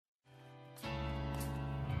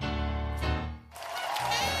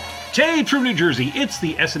Tapes from New Jersey, it's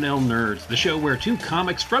the SNL Nerds, the show where two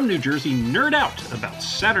comics from New Jersey nerd out about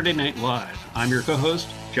Saturday Night Live. I'm your co-host,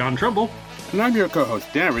 John Trumbull. And I'm your co-host,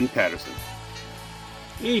 Darren Patterson.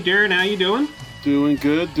 Hey Darren, how you doing? Doing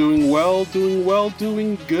good, doing well,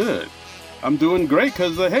 doing good. I'm doing great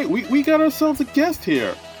because, hey, we got ourselves a guest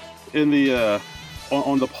here in the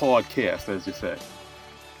on the podcast, as you say.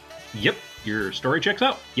 Yep, your story checks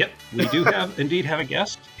out. Yep, we do indeed have a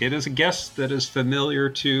guest. It is a guest that is familiar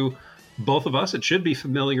to both of us. It should be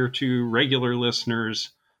familiar to regular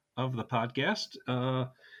listeners of the podcast.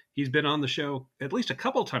 He's been on the show at least a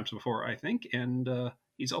couple times before, I think, and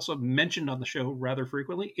he's also mentioned on the show rather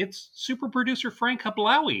frequently. It's super producer Frank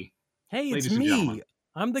Hablawi. Hey, it's me.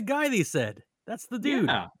 I'm the guy they said. That's the dude.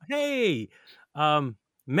 Yeah. Hey.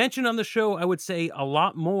 Mentioned on the show, I would say a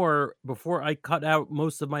lot more before I cut out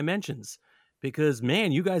most of my mentions. Because,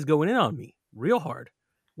 man, you guys going in on me real hard.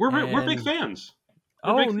 We're big fans.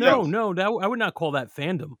 I would not call that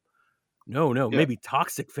fandom. No, maybe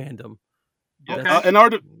toxic fandom. Okay. In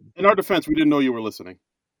our defense, we didn't know you were listening.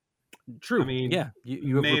 True. I mean, yeah,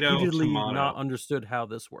 you have repeatedly not understood how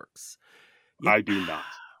this works. Yeah. I do not,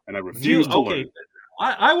 and I refuse to learn.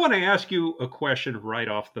 I want to ask you a question right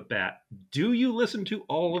off the bat. Do you listen to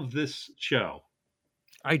all of this show?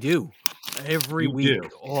 I do. Every week,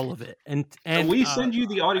 all of it. And we send you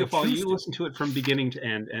the audio file. You listen to it from beginning to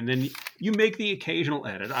end, and then you make the occasional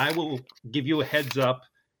edit. I will give you a heads up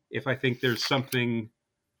if I think there's something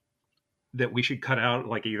that we should cut out,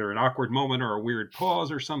 like either an awkward moment or a weird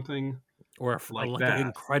pause or something. Or like an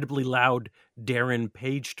incredibly loud Darren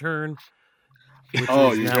page turn. Which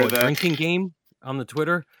is you now heard a that? drinking game on the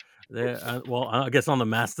Twitter. I guess on the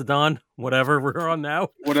Mastodon, whatever we're on now.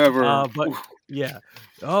 Whatever. But yeah.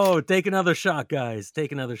 Oh, take another shot, guys.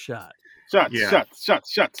 Take another shot.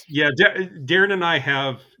 Shots. Yeah, Darren and I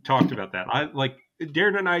have talked about that.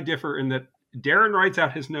 Darren and I differ in that Darren writes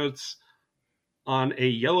out his notes on a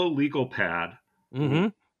yellow legal pad,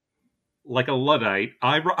 like a Luddite.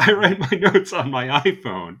 I write my notes on my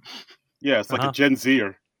iPhone. Yeah, it's like a Gen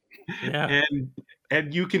Zer. Yeah,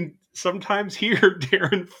 and you can sometimes hear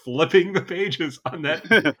Darren flipping the pages on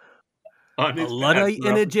that. On his a Luddite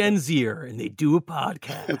and a Gen Zer, and they do a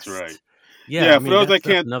podcast. That's right. Yeah. For those that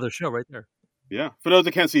can't, another show right there. Yeah, for those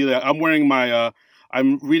that can't see that, I'm wearing my.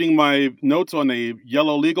 I'm reading my notes on a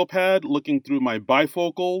yellow legal pad, looking through my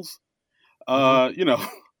bifocals. A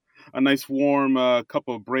nice warm cup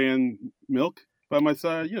of bran milk by my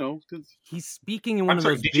side. Because he's speaking in one of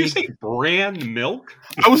those. Did you say bran milk?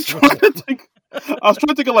 I was trying to think.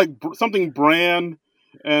 of like something bran,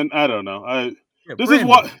 and I don't know.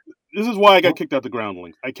 This is why I got kicked out the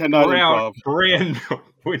Groundlings. I cannot improv bran milk,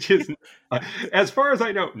 which is, as far as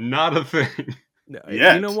I know, not a thing.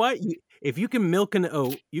 You know what? If you can milk an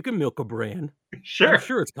oat, you can milk a bran. Sure, I'm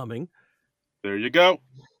sure it's coming. There you go.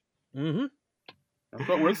 Mm-hmm. That's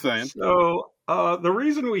what we're saying. So the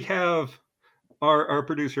reason we have our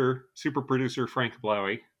producer, super producer Frank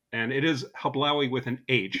Hablawi, and it is Hablawi with an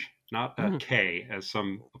H, not a K, as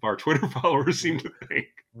some of our Twitter followers seem to think.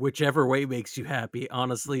 Whichever way makes you happy.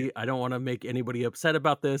 Honestly, I don't want to make anybody upset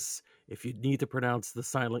about this. If you need to pronounce the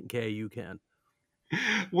silent K, you can.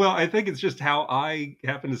 Well, I think it's just how I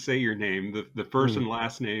happen to say your name. The first and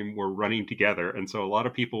last name were running together, and so a lot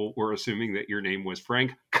of people were assuming that your name was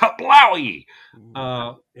Frank Hablawi.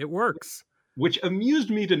 It works. Which amused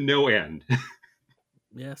me to no end.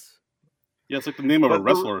 Yes. Yeah, it's like the name of a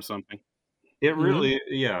wrestler or something. It really,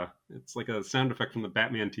 it's like a sound effect from the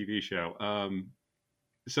Batman TV show.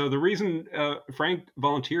 So the reason Frank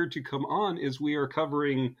volunteered to come on is we are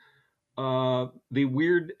covering the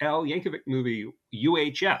Weird Al Yankovic movie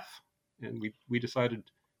UHF, and we decided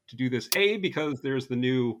to do this because there's the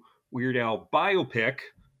new Weird Al biopic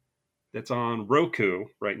that's on Roku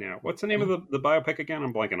right now. What's the name of the biopic again?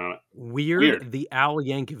 I'm blanking on it. Weird. The Al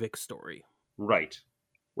Yankovic story. Right,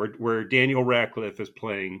 where Daniel Radcliffe is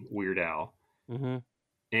playing Weird Al. Mm-hmm.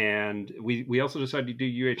 And we also decided to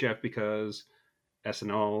do UHF because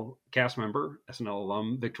SNL cast member, SNL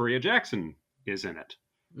alum Victoria Jackson is in it.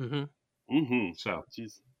 So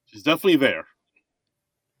she's definitely there.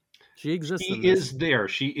 She exists. She is there.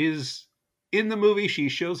 She is in the movie. She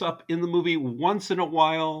shows up in the movie once in a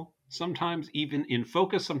while, sometimes even in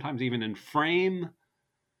focus, sometimes even in frame.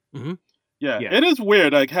 Mm-hmm. Yeah, it is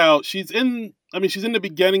weird, like how she's in the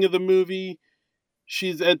beginning of the movie,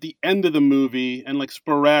 she's at the end of the movie, and like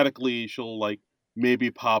sporadically she'll like maybe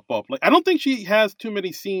pop up. Like I don't think she has too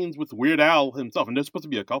many scenes with Weird Al himself, and there's supposed to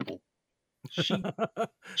be a couple.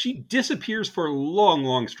 She disappears for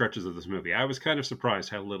long stretches of this movie. I was kind of surprised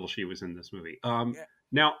how little she was in this movie.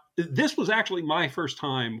 Now, this was actually my first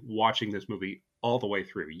time watching this movie all the way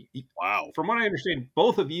through. Wow. From what I understand,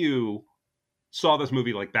 both of you saw this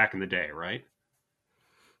movie like back in the day, right?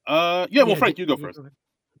 Yeah. Well, Frank, you go first.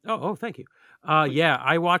 Oh, thank you. Yeah,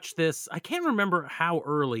 I watched this. I can't remember how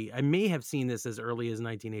early. I may have seen this as early as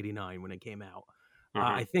 1989 when it came out.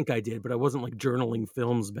 I think I did, but I wasn't like journaling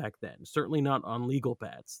films back then. Certainly not on legal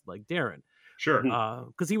pads like Darren. Sure.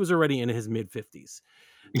 Because he was already in his mid-50s.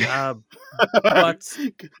 But I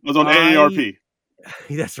was on AARP.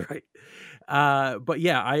 That's right. But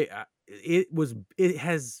yeah, it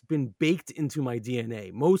has been baked into my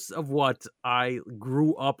DNA. Most of what I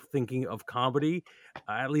grew up thinking of comedy,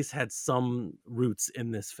 at least had some roots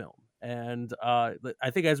in this film. And I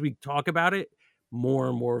think as we talk about it, more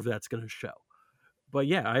and more of that's going to show. But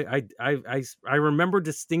yeah, I remember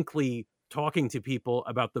distinctly talking to people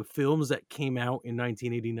about the films that came out in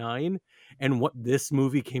 1989 and what this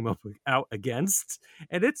movie came out against,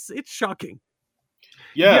 and it's shocking.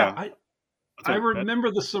 Yeah. I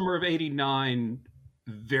remember the summer of '89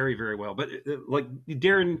 very, very well. But like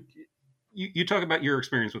Darren, you talk about your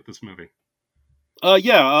experience with this movie.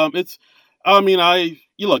 It's. I mean,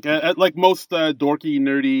 you look at like most dorky,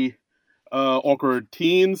 nerdy, awkward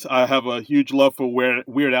teens. I have a huge love for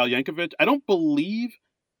Weird Al Yankovic. I don't believe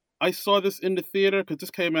I saw this in the theater because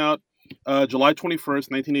this came out July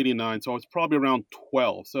 21st, 1989. So I was probably around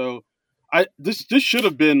 12. So this should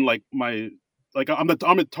have been like I'm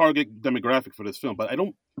a target demographic for this film, but I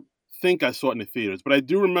don't think I saw it in the theaters. But I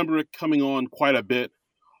do remember it coming on quite a bit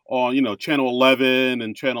on Channel 11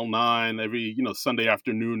 and Channel 9 every Sunday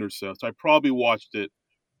afternoon or so. So I probably watched it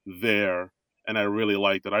there, and I really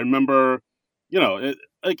liked it. I remember,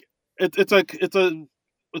 it's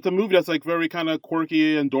a movie that's like very kind of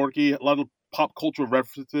quirky and dorky. A lot of pop culture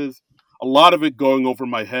references. A lot of it going over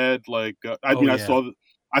my head. Like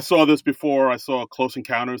I saw this before I saw Close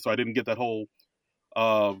Encounters, so I didn't get that whole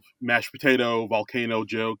mashed potato volcano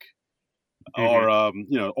joke, or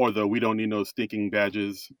the we don't need no stinking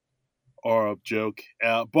badges or joke.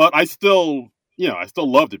 But I still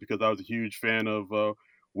loved it because I was a huge fan of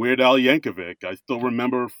Weird Al Yankovic. I still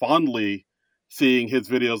remember fondly seeing his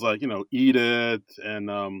videos like Eat It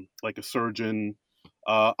and like a surgeon.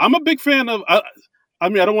 I'm a big fan of. I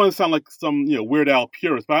mean, I don't want to sound like some Weird Al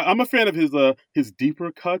purist, but I'm a fan of his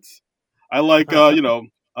deeper cuts. I like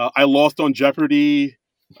I Lost on Jeopardy.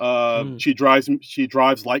 She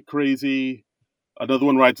drives like crazy. Another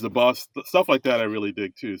one rides the bus. Stuff like that I really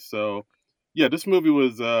dig too. So yeah, this movie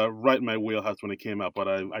was right in my wheelhouse when it came out, but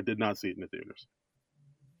I did not see it in the theaters.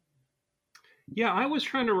 Yeah, I was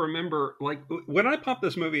trying to remember, like, when I popped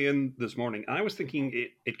this movie in this morning, I was thinking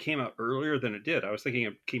it came out earlier than it did. I was thinking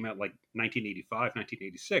it came out like 1985,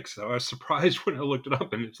 1986. So I was surprised when I looked it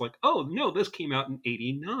up, and it's like, oh, no, this came out in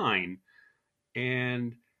 '89.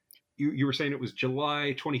 And you were saying it was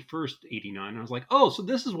July 21st, '89. I was like, oh, so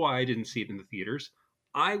this is why I didn't see it in the theaters.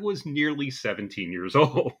 I was nearly 17 years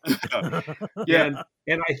old. Yeah.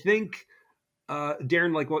 And I think...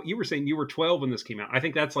 Darren, like what you were saying, you were 12 when this came out. I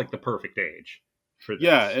think that's like the perfect age for this.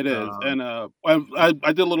 Yeah, it is. And I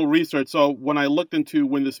did a little research. So when I looked into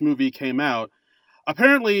when this movie came out,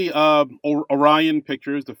 apparently Orion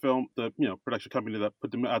Pictures, the production company that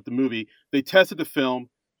put out the movie, they tested the film.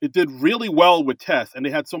 It did really well with tests, and they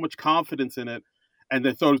had so much confidence in it, and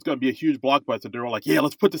they thought it was going to be a huge blockbuster. They were like, "Yeah,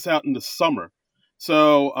 let's put this out in the summer."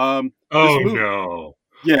 So, no!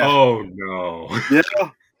 Yeah. Oh no!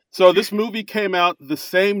 Yeah. So this movie came out the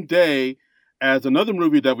same day as another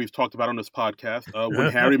movie that we've talked about on this podcast,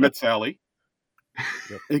 When Harry Met Sally.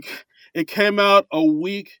 It came out a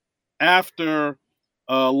week after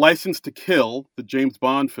License to Kill, the James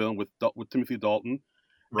Bond film with Timothy Dalton.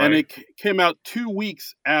 Right. And it came out 2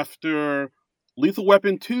 weeks after Lethal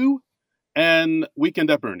Weapon 2 and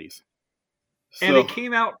Weekend at Bernie's. And it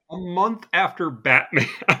came out a month after Batman.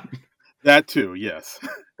 That too, yes.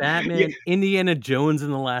 Batman, yeah. Indiana Jones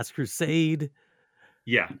and the Last Crusade.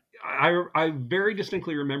 Yeah, I very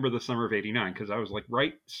distinctly remember the summer of '89 because I was like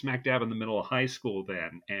right smack dab in the middle of high school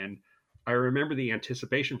then, and I remember the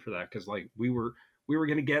anticipation for that because like we were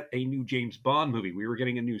going to get a new James Bond movie, we were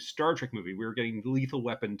getting a new Star Trek movie, we were getting Lethal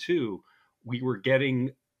Weapon 2, we were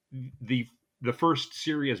getting the first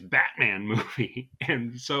serious Batman movie,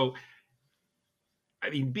 and so. I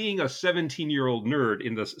mean, being a 17-year-old nerd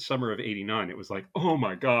in the summer of '89, it was like, oh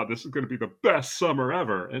my God, this is going to be the best summer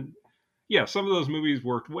ever. And yeah, some of those movies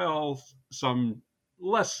worked well, some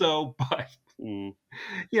less so, but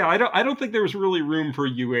yeah, I don't think there was really room for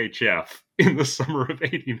UHF in the summer of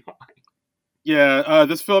 '89. Yeah,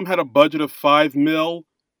 this film had a budget of $5 million,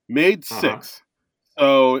 made $6 million.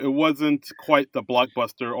 So it wasn't quite the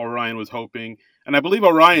blockbuster Orion was hoping. And I believe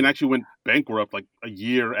Orion actually went bankrupt like a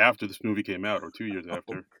year after this movie came out, or 2 years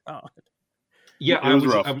after. God. Yeah, It was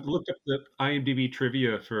rough. I looked up the IMDb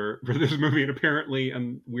trivia for this movie, and apparently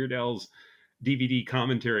Weird Al's DVD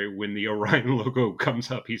commentary, when the Orion logo comes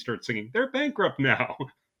up, he starts singing, "They're bankrupt now."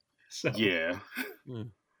 So Yeah. Hmm.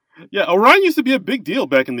 Yeah, Orion used to be a big deal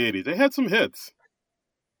back in the 80s. They had some hits.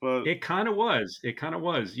 But it kind of was.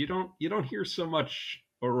 You don't hear so much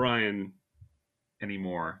Orion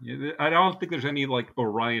anymore. I don't think there's any like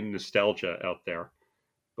Orion nostalgia out there.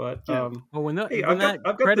 But Yeah. Well, when hey, I've got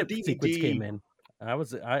the credit DVD. sequence came in,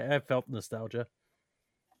 I felt nostalgia.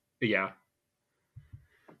 Yeah.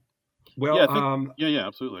 Well, yeah, I think, yeah,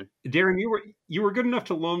 absolutely. Darren, you were good enough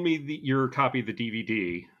to loan me your copy of the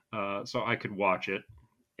DVD, so I could watch it,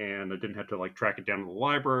 and I didn't have to like track it down to the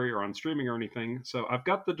library or on streaming or anything. So I've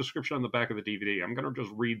got the description on the back of the DVD. I'm going to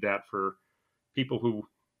just read that for people who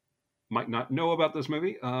might not know about this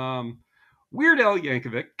movie. Weird Al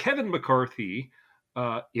Yankovic, Kevin McCarthy,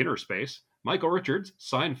 Inner Space, Michael Richards,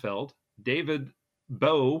 Seinfeld, David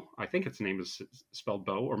Bowie, I think its name is spelled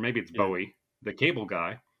Bowie, or maybe it's Bowie, the Cable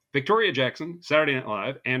Guy, Victoria Jackson, Saturday Night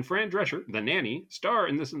Live, and Fran Drescher, the nanny, star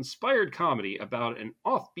in this inspired comedy about an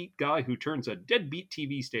offbeat guy who turns a deadbeat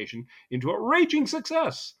TV station into a raging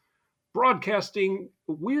success. Broadcasting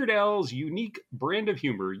Weird Al's unique brand of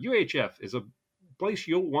humor, UHF is a place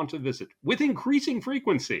you'll want to visit with increasing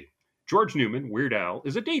frequency. George Newman, Weird Al,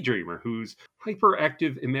 is a daydreamer whose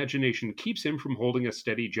hyperactive imagination keeps him from holding a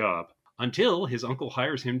steady job until his uncle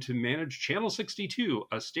hires him to manage Channel 62,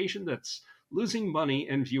 a station that's losing money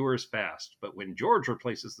and viewers fast. But when George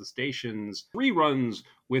replaces the station's reruns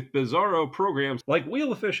with bizarro programs like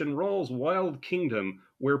Wheel of Fish and Rawls' Wild Kingdom,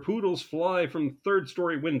 where poodles fly from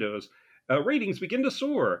third-story windows, ratings begin to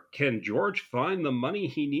soar. Can George find the money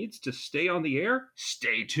he needs to stay on the air?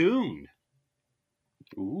 Stay tuned.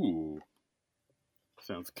 Ooh.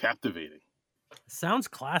 Sounds captivating. Sounds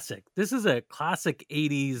classic. This is a classic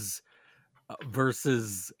 80s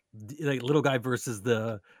versus like little guy versus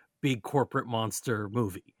the big corporate monster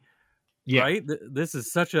movie. Yeah. Right? This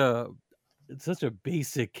is such a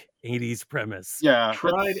basic 80s premise. Yeah.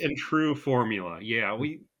 Tried and true formula. Yeah,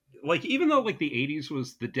 we like, even though like the 80s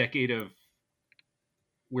was the decade of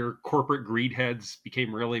where corporate greed heads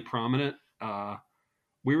became really prominent,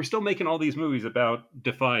 we were still making all these movies about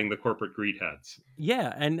defying the corporate greed heads.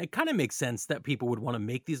 Yeah, and it kind of makes sense that people would want to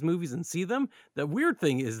make these movies and see them. The weird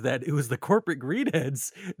thing is that it was the corporate greed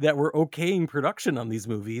heads that were okaying production on these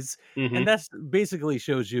movies, and that's basically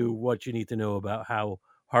shows you what you need to know about how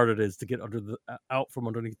hard it is to get out from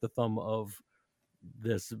underneath the thumb of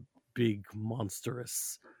this big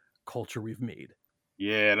monstrous culture we've made.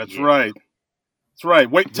 Yeah, that's right. That's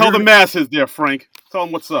right. Wait, tell the masses there, Frank. Tell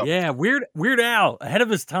them what's up. Yeah, Weird Al, ahead of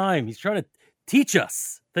his time. He's trying to teach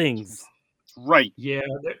us things. Right. Yeah,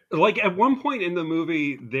 like at one point in the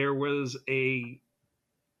movie, there was a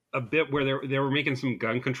bit where they were making some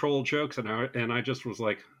gun control jokes, and I just was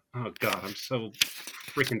like, oh god, I'm so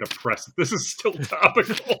freaking depressed. This is still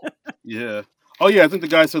topical. Yeah. Oh yeah, I think the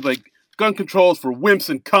guy said like gun controls for wimps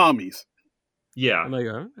and commies. Yeah. I'm like,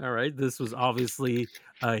 all right. This was obviously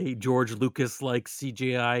a George Lucas-like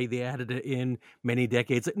CGI. They added it in many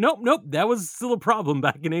decades. Nope. That was still a problem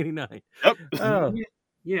back in '89. Yep.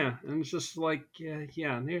 Yeah, and it's just like,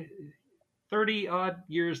 30 odd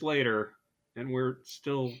years later, and we're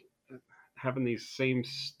still having these same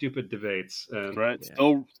stupid debates. Right.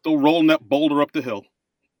 Yeah. Still rolling that boulder up the hill.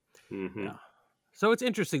 Mm-hmm. Yeah. So it's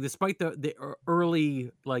interesting, despite the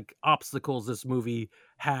early like obstacles this movie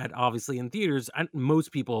had, obviously in theaters, and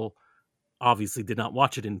most people obviously did not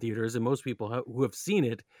watch it in theaters, and most people who have seen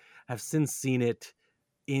it have since seen it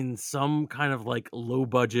in some kind of like low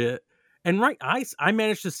budget. And right, I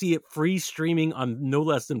managed to see it free streaming on no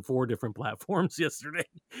less than 4 different platforms yesterday.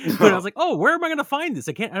 But I was like, oh, where am I going to find this?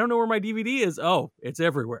 I don't know where my DVD is. Oh, it's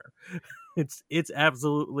everywhere. It's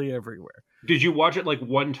absolutely everywhere. Did you watch it like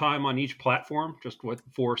one time on each platform, just with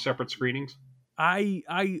 4 separate screenings? I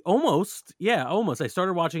almost. I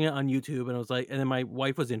started watching it on YouTube, and I was like, and then my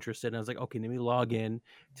wife was interested, and I was like, okay, let me log in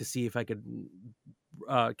to see if I could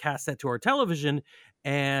cast that to our television.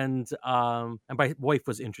 And my wife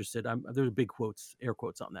was interested. There's big quotes, air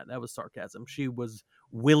quotes on that. That was sarcasm. She was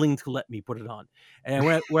willing to let me put it on. And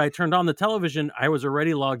when I turned on the television, I was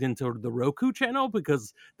already logged into the Roku channel,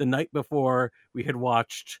 because the night before we had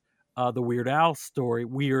watched the Weird Al story,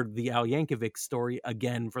 the Al Yankovic story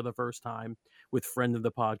again for the first time with friend of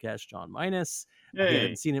the podcast, John Minus. Hey. I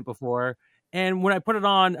hadn't seen it before. And when I put it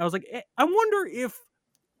on, I was like, I wonder if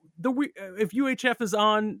if UHF is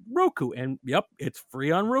on Roku, and yep, it's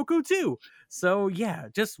free on Roku too. So yeah,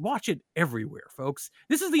 just watch it everywhere, folks.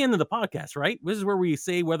 This is the end of the podcast, right? This is where we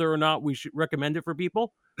say whether or not we should recommend it for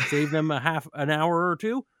people, save them an hour or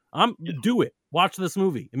two. Do it. Watch this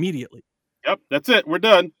movie immediately. Yep, that's it. We're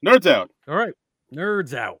done. Nerds out. All right,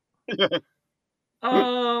 nerds out.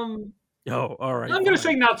 Oh, all right. I'm going to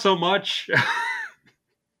say not so much.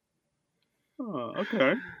 Oh,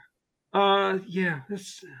 okay. Yeah,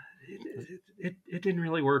 it didn't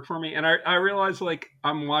really work for me, and I realized like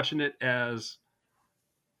I'm watching it as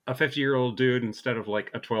a 50-year-old dude instead of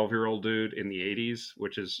like a 12-year-old dude in the 80s,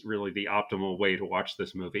 which is really the optimal way to watch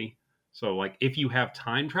this movie. So like if you have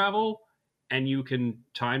time travel and you can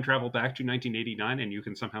time travel back to 1989 and you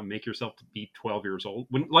can somehow make yourself to be 12 years old,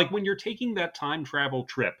 when you're taking that time travel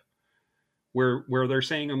trip where they're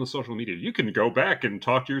saying on the social media, you can go back and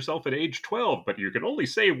talk to yourself at age 12, but you can only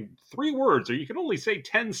say 3 words or you can only say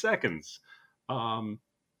 10 seconds.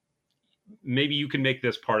 Maybe you can make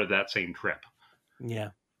this part of that same trip. Yeah.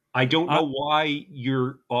 I don't know why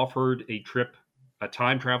you're offered a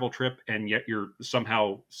time travel trip, and yet you're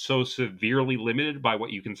somehow so severely limited by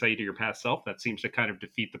what you can say to your past self. That seems to kind of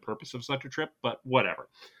defeat the purpose of such a trip, but whatever.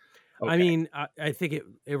 Okay. I mean, I think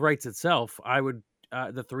it writes itself. I would,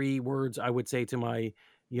 the 3 words I would say to my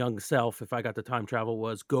young self if I got the time travel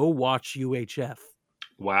was go watch UHF.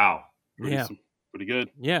 Wow. Pretty good.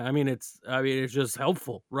 Yeah. I mean, it's just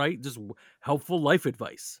helpful, right? Just helpful life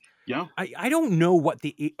advice. Yeah. I don't know what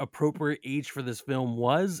the appropriate age for this film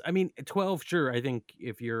was. I mean, 12, sure. I think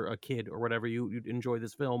if you're a kid or whatever, you'd enjoy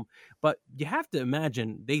this film. But you have to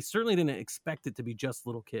imagine they certainly didn't expect it to be just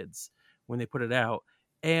little kids when they put it out.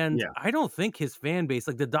 And I don't think his fan base,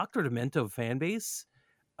 like the Dr. Demento fan base,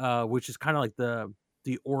 which is kind of like the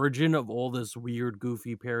origin of all this weird,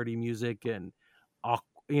 goofy parody music and,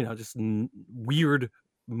 just weird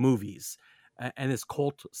movies. And this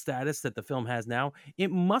cult status that the film has now,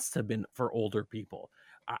 it must have been for older people.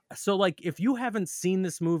 So like, if you haven't seen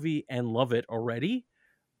this movie and love it already,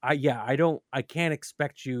 I can't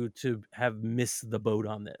expect you to have missed the boat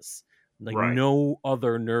on this. Like no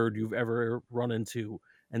other nerd you've ever run into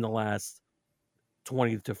in the last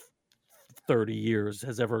 20 to 30 years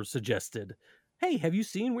has ever suggested, hey, have you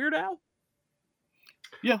seen Weird Al?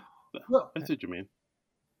 Yeah, that's what you mean.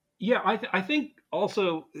 Yeah, I think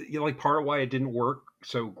also, like part of why it didn't work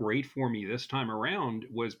so great for me this time around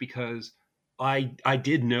was because I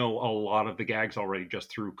did know a lot of the gags already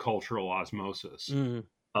just through cultural osmosis.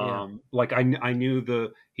 Like I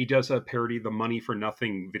knew he does a parody, the Money for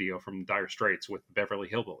Nothing video from Dire Straits with Beverly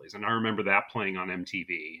Hillbillies, and I remember that playing on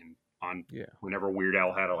MTV and on whenever Weird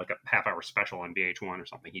Al had a half-hour special on VH1 or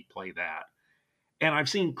something, he'd play that. And I've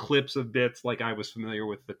seen clips of bits, like I was familiar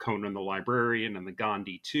with the Conan the Librarian and the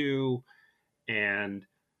Gandhi 2. And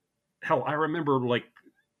hell, I remember like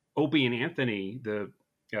Opie and Anthony, the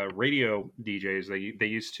radio DJs, they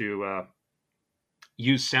used to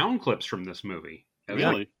use sound clips from this movie. As,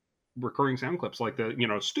 like, recurring sound clips, like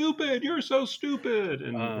the, stupid, you're so stupid.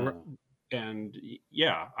 And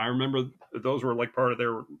yeah, I remember those were like part of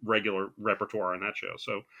their regular repertoire on that show.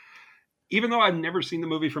 So even though I've never seen the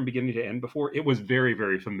movie from beginning to end before, it was very,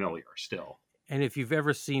 very familiar still. And if you've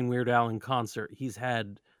ever seen Weird Al in concert, he's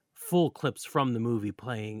had full clips from the movie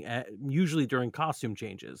playing, usually during costume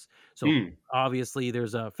changes. So obviously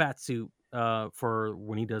there's a fat suit for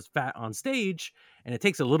when he does fat on stage, and it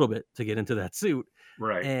takes a little bit to get into that suit.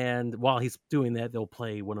 Right. And while he's doing that, they'll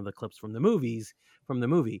play one of the clips from the movie.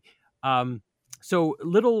 So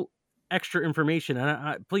little extra information,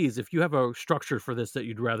 and please, if you have a structure for this that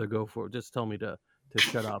you'd rather go for, just tell me to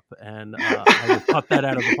shut up, and I will cut that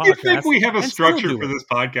out of the podcast. You think we have a structure for this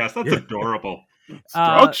podcast? That's adorable.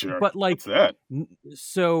 Structure, but like, what's that?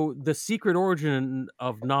 So the secret origin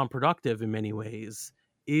of non-productive in many ways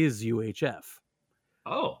is UHF.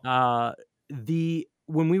 Oh,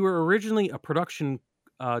 when we were originally a production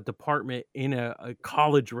department in a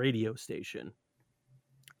college radio station,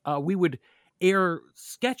 we would air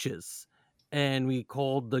sketches, and we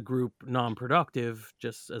called the group Non-Productive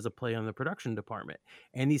just as a play on the production department.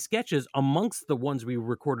 And these sketches, amongst the ones we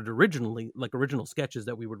recorded originally, like original sketches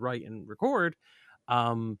that we would write and record,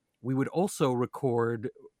 we would also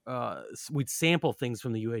record, we'd sample things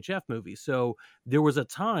from the UHF movie. So there was a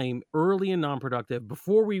time early in Non-Productive,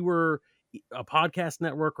 before we were a podcast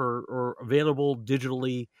network or available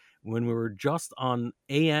digitally, when we were just on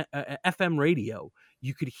FM radio,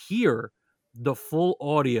 you could hear the full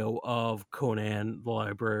audio of Conan the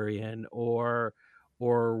Librarian or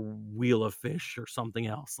Wheel of Fish or something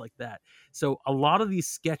else like that. So a lot of these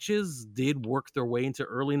sketches did work their way into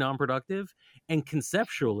early Non-Productive, and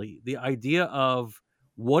conceptually the idea of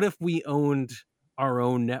what if we owned our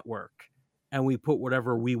own network and we put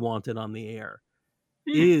whatever we wanted on the air,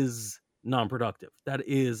 is non-productive.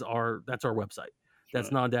 That's our website.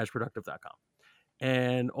 That's non-productive.com.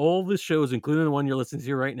 And all the shows, including the one you're listening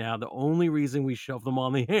to right now, the only reason we shove them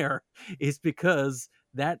on the air is because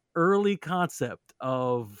that early concept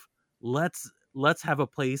of let's have a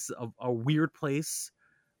place, of a weird place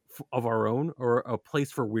of our own, or a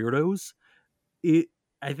place for weirdos.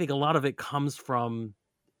 I think a lot of it comes from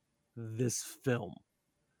this film.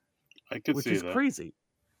 I could see that. Which is crazy.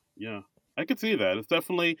 Yeah, I could see that. It's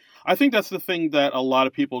definitely, I think that's the thing that a lot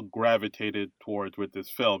of people gravitated towards with this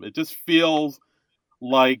film. It just feels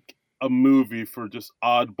like a movie for just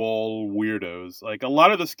oddball weirdos. Like a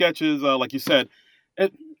lot of the sketches, like you said, I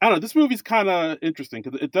don't know, this movie's kind of interesting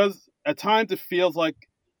because it does, at times it feels like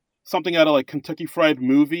something out of like Kentucky Fried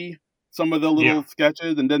Movie, some of the little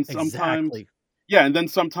sketches, and then sometimes,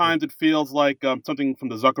 sometimes it feels like something from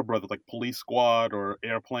the Zucker Brothers, like Police Squad or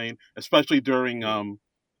Airplane, especially during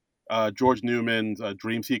George Newman's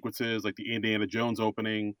dream sequences, like the Indiana Jones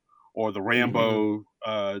opening, or the Rambo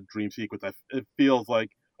dream sequence. It feels like,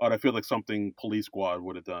 I feel like something Police Squad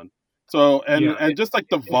would have done. So, and just like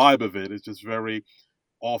the vibe of it is just very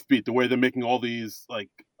offbeat. The way they're making all these like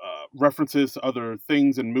references to other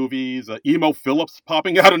things in movies, Emo Phillips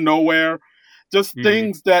popping out of nowhere, just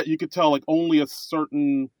things that you could tell like only a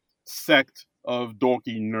certain sect of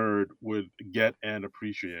dorky nerd would get and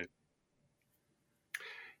appreciate.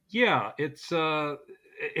 Yeah, it's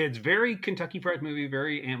very Kentucky Fried Movie,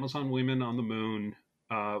 very Amazon Women on the Moon,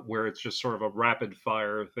 where it's just sort of a rapid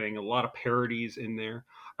fire thing. A lot of parodies in there.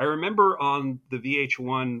 I remember on the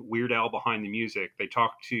VH1 Weird Al Behind the Music, they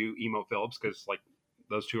talked to Emo Phillips because like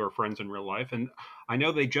those two are friends in real life, and I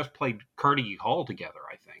know they just played Carnegie Hall together.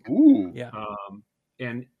 I think. Ooh. Yeah.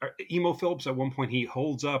 And Emo Phillips at one point he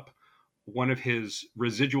holds up one of his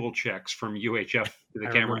residual checks from UHF to the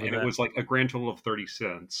camera, and it was like a grand total of 30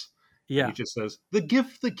 cents. Yeah. He just says, "The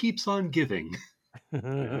gift that keeps on giving."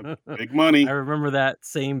 Big money. I remember that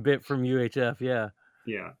same bit from UHF. Yeah.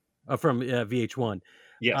 Yeah. From VH1.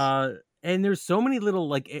 Yes. And there's so many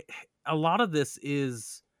little, a lot of this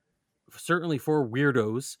is certainly for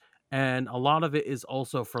weirdos, and a lot of it is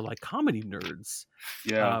also for like comedy nerds.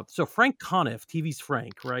 Yeah. So Frank Conniff, TV's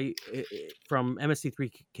Frank, right? From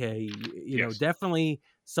MST3K, you know, definitely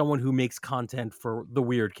someone who makes content for the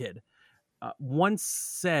weird kid. Once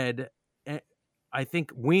said, I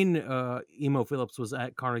think when Emo Phillips was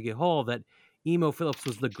at Carnegie Hall, that Emo Phillips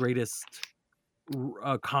was the greatest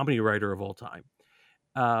comedy writer of all time,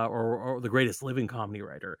 or the greatest living comedy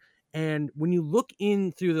writer. And when you look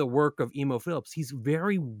in through the work of Emo Phillips, he's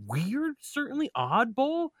very weird, certainly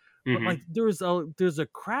oddball, but like there's a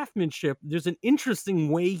craftsmanship, there's an interesting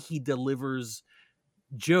way he delivers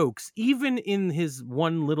jokes, even in his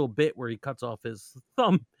one little bit where he cuts off his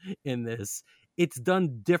thumb in this. It's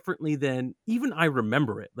done differently than even I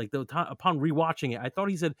remember it. Like upon rewatching it, I thought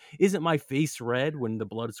he said, "Isn't my face red?" when the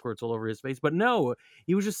blood squirts all over his face. But no,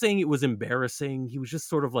 he was just saying it was embarrassing. He was just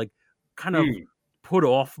sort of like kind of put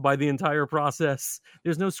off by the entire process.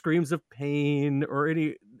 There's no screams of pain or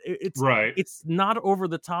any. It's not over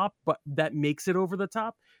the top, but that makes it over the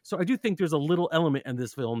top. So I do think there's a little element in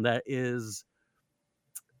this film that is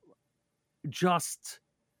just,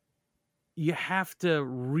 you have to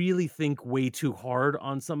really think way too hard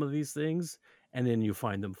on some of these things, and then you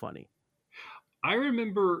find them funny. I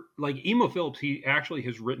remember, like, Emo Phillips, he actually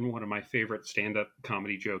has written one of my favorite stand-up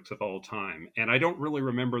comedy jokes of all time. And I don't really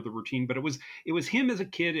remember the routine, but it was him as a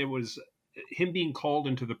kid. It was him being called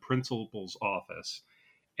into the principal's office.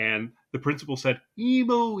 And the principal said,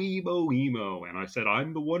 "Emo, emo, emo." And I said,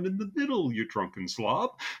 "I'm the one in the middle, you drunken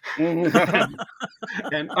slob."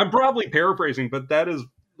 And I'm probably paraphrasing, but that is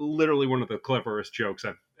literally one of the cleverest jokes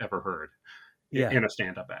I've ever heard in a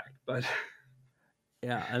stand-up act. But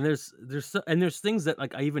yeah, and there's things that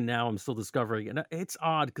like I even now I'm still discovering, and it's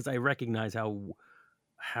odd because I recognize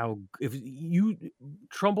how if you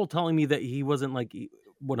Trumbull telling me that he wasn't like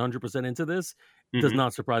 100% into this does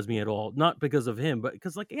not surprise me at all. Not because of him, but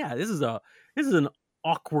because like, yeah, this is an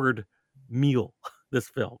awkward meal, this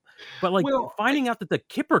film. But like finding out that the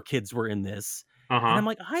Kipper kids were in this, and I'm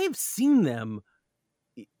like, I have seen them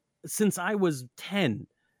since I was 10.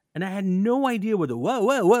 And I had no idea what the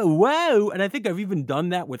whoa. And I think I've even done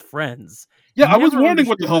that with friends. Yeah, I was wondering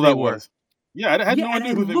what the hell that was. Yeah, I had no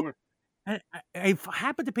idea who they were. I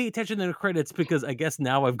happened to pay attention to the credits because I guess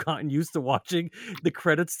now I've gotten used to watching the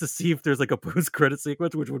credits to see if there's like a post-credit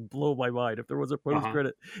sequence, which would blow my mind if there was a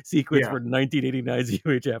post-credit sequence Yeah. for 1989's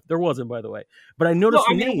UHF. There wasn't, by the way, but I Well, noticed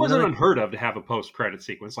I the mean, it name. wasn't And I'm unheard of to have a post-credit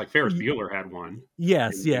sequence. Like Ferris like, Bueller had one.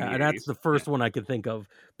 yes, In yeah, the and that's 80s. the first one I could think of,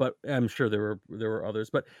 but I'm sure there were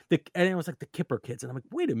others. But and it was like the Kipper Kids, and I'm like,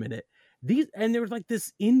 wait a minute, and there was like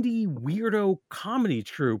this indie weirdo comedy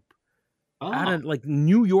troupe out Oh, of like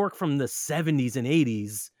New York from the 70s and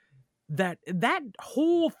 80s. That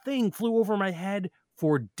whole thing flew over my head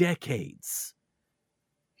for decades,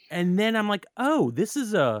 and then I'm like, oh, this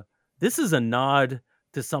is a nod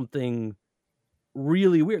to something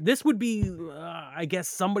really weird. This would be, I guess,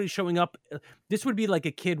 somebody showing up. This would be like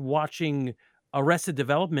a kid watching Arrested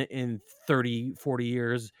Development in 30, 40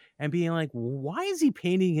 years and being like, why is he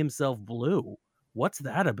painting himself blue? What's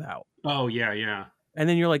that about? oh yeah, yeah. And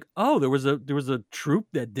then you're like, oh, there was a troupe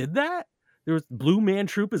that did that. There was Blue Man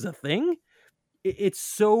Troupe is a thing. It's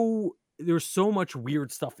so, there's so much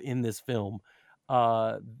weird stuff in this film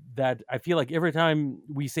that I feel like every time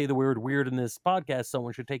we say the word weird in this podcast,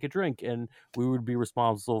 someone should take a drink, and we would be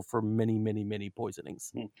responsible for many, many, many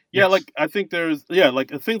poisonings. Yeah, Yes. like I think there's like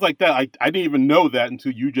things like that. I didn't even know that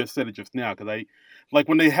until you just said it just now, because I like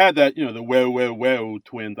when they had that, the wow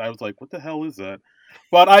twins. I was like, what the hell is that?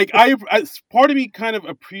 But I part of me kind of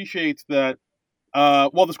appreciates that.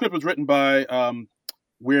 Well, the script was written by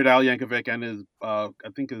Weird Al Yankovic and his I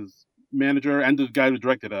think his manager and the guy who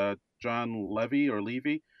directed John Levy or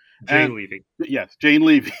Levy. Jane Levy. Yes, Jane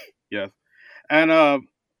Levy. Yes, and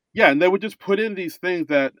and they would just put in these things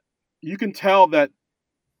that you can tell that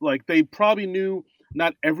like they probably knew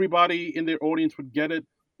not everybody in their audience would get it,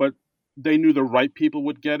 but they knew the right people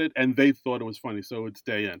would get it, and they thought it was funny, so it'd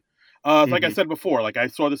stay in. Like I said before, like I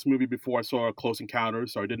saw this movie before I saw Close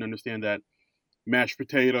Encounters, so I didn't understand that mashed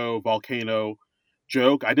potato volcano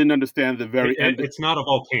joke. I didn't understand the very end. It's not a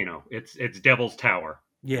volcano. It's Devil's Tower.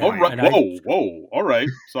 Yeah. Oh, right. Whoa. All right.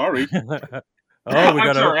 Sorry.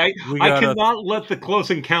 I'm sorry. I cannot let the Close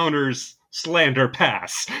Encounters slander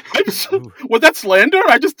pass. Was that slander?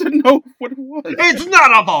 I just didn't know what it was. It's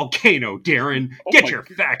not a volcano, Darren. Get your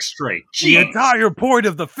facts straight. Jeez. The entire point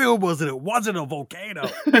of the film was that it wasn't a volcano.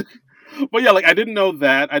 But yeah, like I didn't know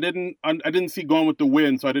that. I didn't see Gone with the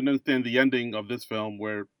Wind, so I didn't understand the ending of this film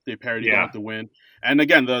where they parody Gone with the Wind. And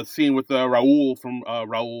again, the scene with Raul from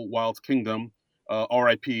Raul Wild's Kingdom,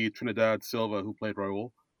 R.I.P. Trinidad Silva, who played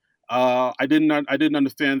Raul. I didn't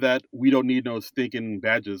understand that "We don't need no stinking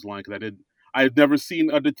badges" line, because I had never seen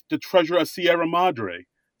the Treasure of Sierra Madre,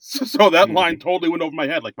 so that line totally went over my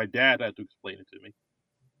head. Like my dad had to explain it to me.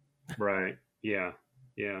 Right. Yeah.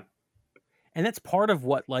 Yeah. And that's part of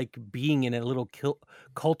what, like, being in a little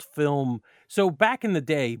cult film. So back in the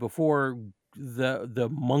day, before the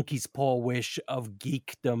monkey's paw wish of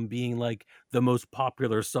geekdom being like the most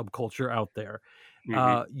popular subculture out there,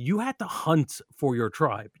 you had to hunt for your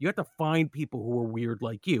tribe. You had to find people who were weird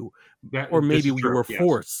like you, or maybe you were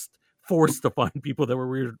forced to find people that were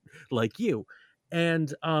weird like you.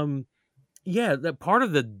 And that part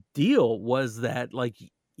of the deal was that like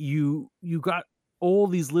you got all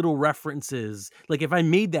these little references. Like if I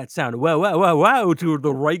made that sound wow to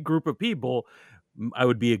the right group of people, I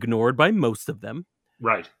would be ignored by most of them.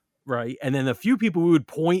 Right. And then a few people would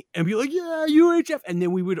point and be like, yeah, UHF. And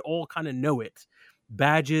then we would all kind of know it.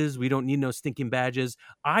 Badges. We don't need no stinking badges.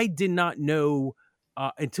 I did not know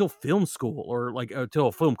until film school, or like until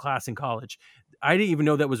a film class in college. I didn't even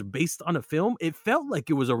know that was based on a film. It felt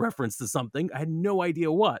like it was a reference to something. I had no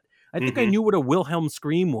idea what. I think I knew what a Wilhelm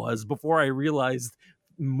scream was before I realized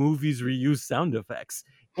movies reuse sound effects.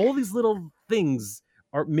 All these little things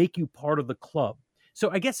make you part of the club. So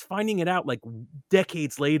I guess finding it out like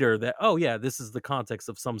decades later that, oh yeah, this is the context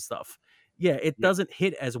of some stuff. Yeah, it doesn't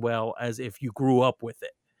hit as well as if you grew up with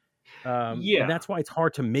it. And that's why it's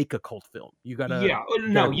hard to make a cult film. You gotta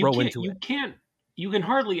grow into it. You can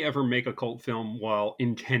hardly ever make a cult film while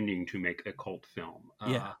intending to make a cult film.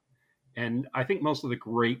 And I think most of the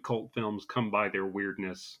great cult films come by their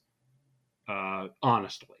weirdness,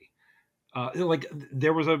 honestly. Like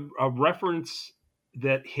there was a reference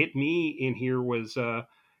that hit me in here was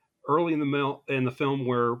early in the film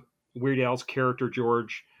where Weird Al's character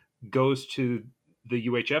George goes to the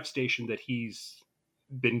UHF station that he's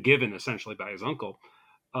been given essentially by his uncle.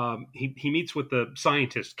 He meets with the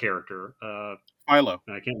scientist character, Milo.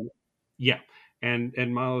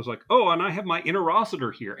 And Milo's like, oh, and I have my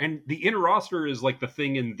interocitor here. And the interocitor is like the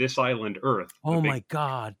thing in This Island Earth. Oh my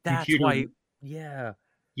God. That's why. Yeah.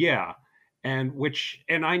 Yeah. And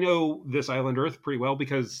I know This Island Earth pretty well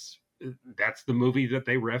because that's the movie that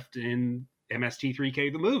they riffed in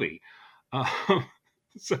MST3K, the movie. Um,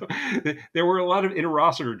 so there were a lot of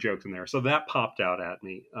interrogator jokes in there, so that popped out at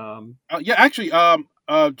me. Yeah, actually,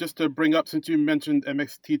 just to bring up, since you mentioned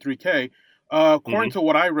MST3K, according Mhm. to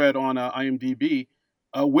what I read on IMDb,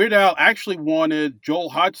 Weird Al actually wanted Joel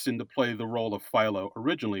Hodgson to play the role of Philo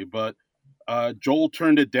originally, but Joel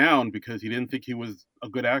turned it down because he didn't think he was a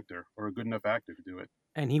good actor or a good enough actor to do it.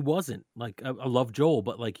 And he wasn't. Like, I love Joel,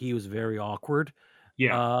 but, like, he was very awkward.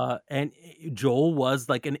 Yeah. And Joel was,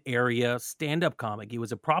 like, an area stand-up comic. He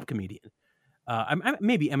was a prop comedian.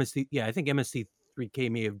 Maybe MST yeah, I think MST3K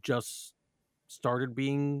may have just started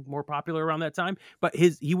being more popular around that time, but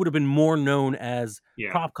he would have been more known as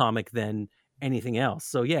Yeah. prop comic than anything else.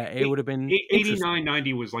 So, yeah, it would have been interesting. 89,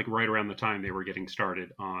 90 was like right around the time they were getting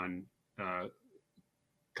started on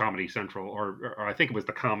Comedy Central, or I think it was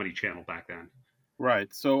the Comedy Channel back then.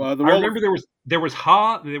 Right. So the I role remember there was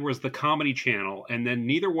the Comedy Channel, and then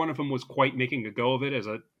neither one of them was quite making a go of it as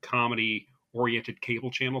a comedy oriented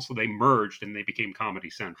cable channel, so they merged and they became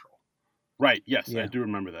Comedy Central. Right. Yes, I Yeah. do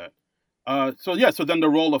remember that. So then the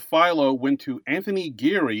role of Philo went to Anthony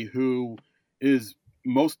Geary, who is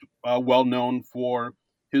most well known for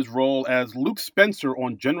his role as Luke Spencer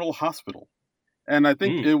on General Hospital, and I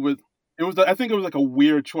think Mm. I think it was like a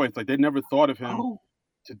weird choice. Like they never thought of him Oh,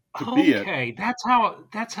 to be it. okay. That's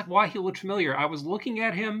why he looked familiar. I was looking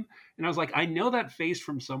at him and I was like, I know that face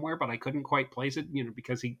from somewhere, but I couldn't quite place it,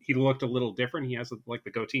 because he looked a little different. He has like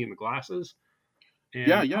the goatee and the glasses.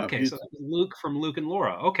 Yeah, And yeah. okay, so that was Luke from Luke and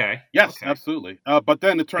Laura. Okay. Yes, Okay. absolutely. But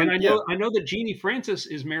then it And turned, yeah. I know that Jeannie Francis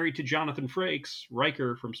is married to Jonathan Frakes,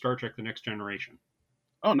 Riker from Star Trek The Next Generation.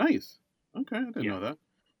 Oh, nice. Okay, I didn't Yeah. know that.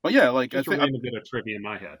 But yeah, like Just a random bit of trivia in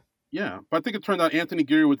my head. yeah, but I think it turned out Anthony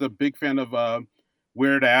Geary was a big fan of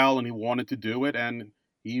Weird Al, and he wanted to do it, and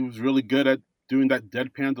he was really good at doing that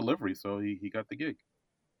deadpan delivery, so he got the gig.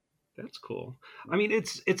 That's cool. I mean,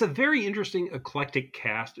 it's a very interesting eclectic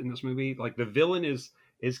cast in this movie. Like the villain is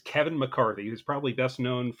Kevin McCarthy, who's probably best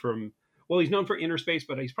known from, well, he's known for Inner Space,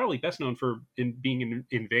 but he's probably best known for being in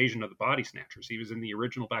Invasion of the Body Snatchers. He was in the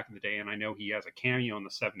original back in the day, and I know he has a cameo in the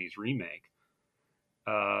 '70s remake.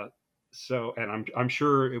 And I'm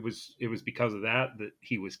sure it was because of that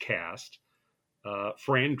he was cast.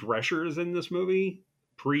 Fran Drescher is in this movie,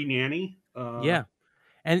 pre Nanny. Yeah.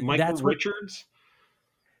 And Michael that's what Richards,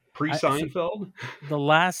 pre so Seinfeld. the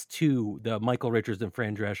last two, the Michael Richards and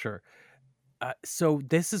Fran Drescher. So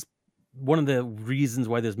this is one of the reasons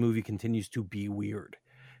why this movie continues to be weird.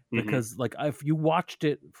 Because like if you watched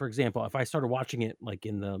it, for example, if I started watching it like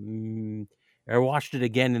I watched it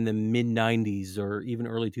again in the mid 90s or even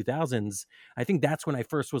early 2000s, I think that's when I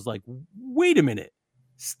first was like, wait a minute,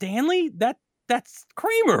 Stanley? That's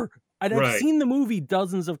Kramer. I've Right. seen the movie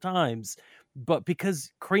dozens of times, but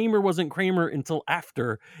because Kramer wasn't Kramer until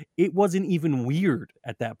after, it wasn't even weird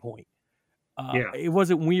at that point. Yeah. It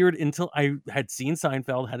wasn't weird until I had seen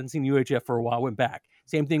Seinfeld, hadn't seen UHF for a while, went back.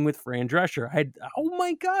 Same thing with Fran Drescher. Oh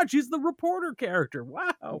my God, she's the reporter character.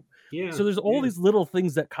 Wow. Yeah. So there's all these little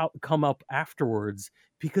things that come up afterwards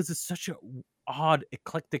because it's such a odd,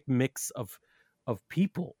 eclectic mix of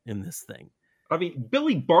people in this thing. I mean,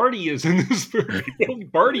 Billy Barty is in this movie. Billy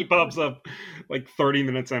Barty pops up like 30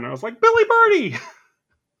 minutes in. I was like, Billy Barty!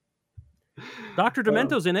 Dr.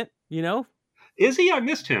 Demento's in it, Is he? I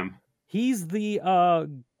missed him. He's the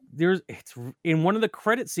it's in one of the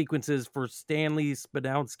credit sequences for Stanley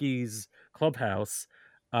Spadowski's Clubhouse.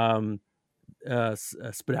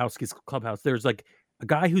 Spadowski's Clubhouse. There's like a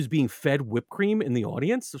guy who's being fed whipped cream in the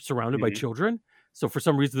audience, surrounded by children. So for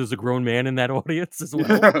some reason, there's a grown man in that audience as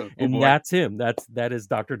well, and that's him. That is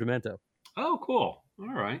Dr. Demento. Oh, cool.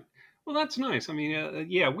 All right. Well, that's nice. I mean,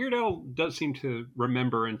 yeah, Weird Al does seem to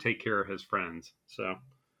remember and take care of his friends, so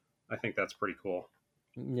I think that's pretty cool.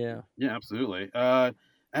 Yeah. Yeah, absolutely. And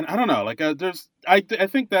I don't know, like I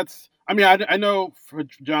think that's. I mean, I know for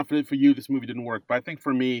John, for you, this movie didn't work, but I think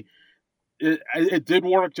for me, it did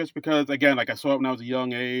work just because, again, like I saw it when I was a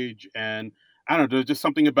young age, and I don't know, there's just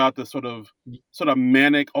something about the sort of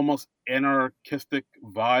manic, almost anarchistic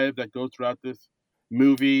vibe that goes throughout this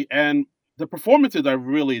movie, and the performances I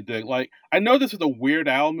really dig. Like, I know this is a Weird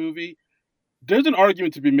Al movie. There's an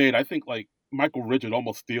argument to be made. I think like Michael Richards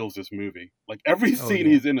almost steals this movie. Like every scene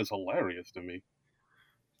he's in is hilarious to me.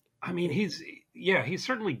 I mean, he's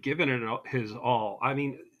certainly given it his all. I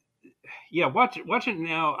mean, yeah, watch it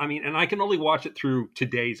now. I mean, and I can only watch it through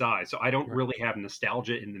today's eyes, so I don't really have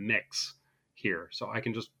nostalgia in the mix here. So I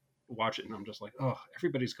can just watch it, and I'm just like, oh,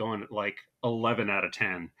 everybody's going at like 11 out of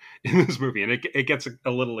 10 in this movie, and it gets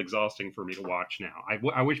a little exhausting for me to watch now.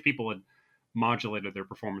 I wish people had modulated their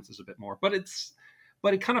performances a bit more, but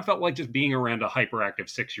it kind of felt like just being around a hyperactive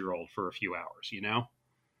 6-year-old for a few hours,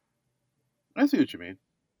 I see what you mean.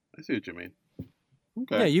 Yeah,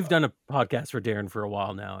 Okay. you've done a podcast for Darren for a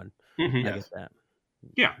while now, and Mhm. I Yes. get that.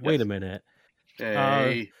 Yeah. Wait yes. a minute.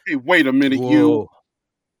 Hey, wait a minute, you. Whoa.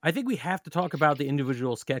 I think we have to talk about the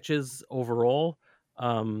individual sketches overall.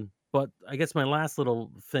 But I guess my last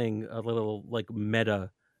little thing, a little like meta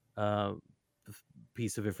uh,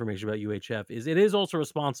 piece of information about UHF is it is also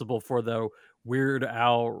responsible for the Weird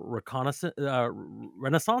Al Renaissance,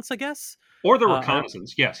 I guess. Or the Uh,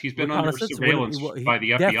 reconnaissance. Yes, he's been under reconnaissance when surveillance by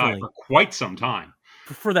the FBI definitely for quite some time.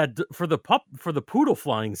 for the poodle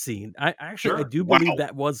flying scene. I Sure. do Wow. believe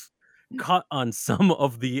that was cut on some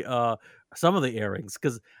of the airings,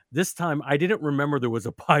 because this time I didn't remember there was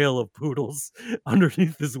a pile of poodles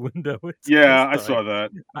underneath his window. Yeah, I saw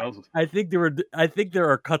that. I think there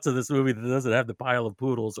are cuts of this movie that doesn't have the pile of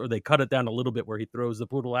poodles, or they cut it down a little bit where he throws the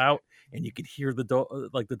poodle out and you could hear the dog,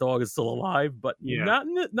 like the dog is still alive, but Yeah. not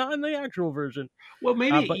in the actual version. Well,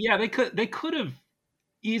 maybe but- they could have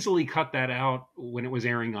easily cut that out when it was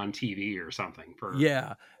airing on TV or something for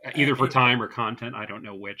Yeah, either for time or content. I don't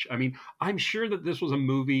know which. I mean, I'm sure that this was a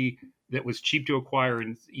movie that was cheap to acquire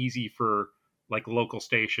and easy for like local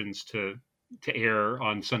stations to air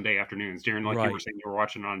on Sunday afternoons. Darren, like you were Right. saying, you were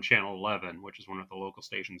watching it on Channel 11, which is one of the local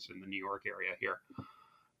stations in the New York area here.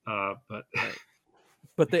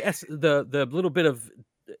 But the little bit of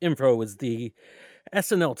info is the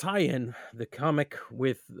SNL tie-in, the comic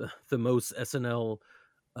with the most SNL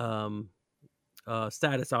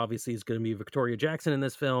status obviously is going to be Victoria Jackson in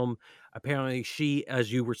this film. Apparently she,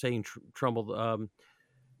 as you were saying, Trumbull,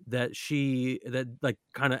 that like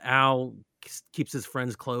kind of Al keeps his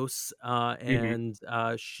friends close, and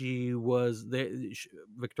she was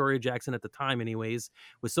Victoria Jackson at the time anyways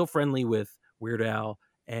was so friendly with Weird Al,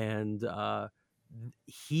 and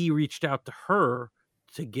he reached out to her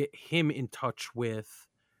to get him in touch with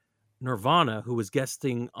Nirvana, who was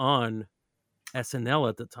guesting on SNL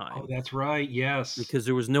at the time. Oh, that's right. Yes. Because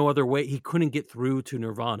there was no other way. He couldn't get through to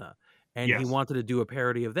Nirvana. And he Yes. wanted to do a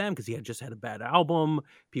parody of them because he had just had a bad album.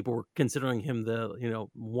 People were considering him the,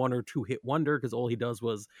 one or two hit wonder because all he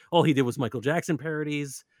did was Michael Jackson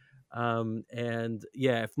parodies. And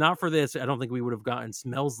yeah, if not for this, I don't think we would have gotten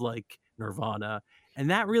Smells Like Nirvana. And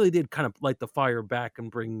that really did kind of light the fire back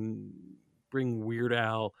and bring Weird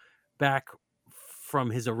Al back from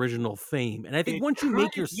his original fame. And I think once you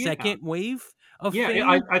make your second wave of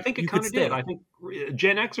fame, I think it you kind could of did. stay. I think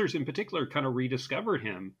Gen Xers in particular kind of rediscovered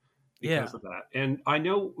him because of that. And I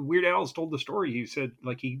know Weird Al's told the story. He said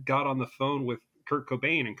like he got on the phone with Kurt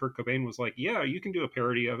Cobain, and Kurt Cobain was like, "Yeah, you can do a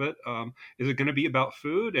parody of it. Is it going to be about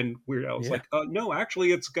food?" And Weird Al was like, "No,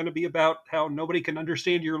 actually, it's going to be about how nobody can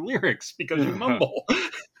understand your lyrics because you mumble."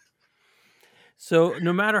 So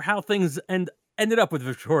no matter how things ended up with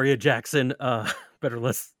Victoria Jackson, better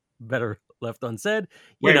left unsaid.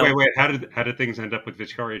 Wait. How did things end up with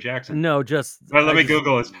Victoria Jackson? No, just let me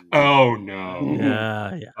Google this. Oh no.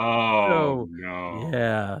 Yeah. Oh no.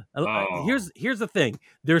 Yeah. Oh. Here's the thing.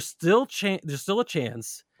 There's still a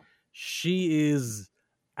chance she is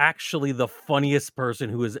actually the funniest person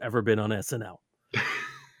who has ever been on SNL,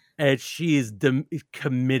 and she is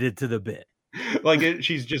committed to the bit. Like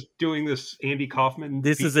she's just doing this Andy Kaufman.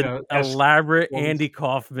 This is an elaborate Andy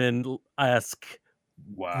Kaufman-esque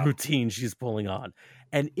routine she's pulling on.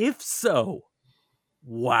 And if so,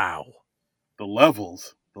 wow. The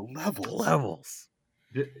levels.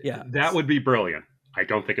 Yeah. That would be brilliant. I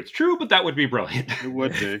don't think it's true, but that would be brilliant. It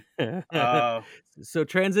would be. So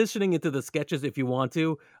transitioning into the sketches, if you want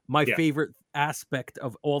to, my favorite aspect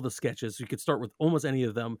of all the sketches, you could start with almost any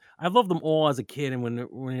of them. I loved them all as a kid, and when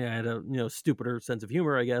I had a stupider sense of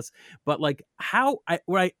humor, I guess. But like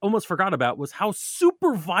what I almost forgot about was how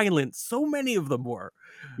super violent so many of them were.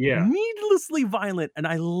 Yeah, needlessly violent, and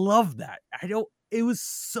I love that. It was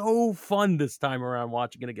so fun this time around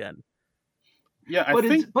watching it again. Yeah, but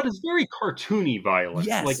it's very cartoony violence.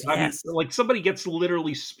 Yes, like somebody gets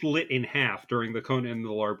literally split in half during the Conan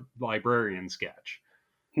the Librarian sketch.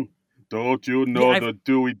 Don't you know the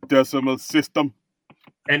Dewey Decimal System?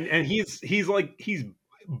 And he's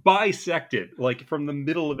bisected like from the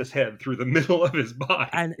middle of his head through the middle of his body.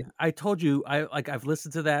 And I told you, I've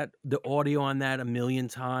listened to the audio on that a million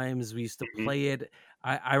times. We used to play it.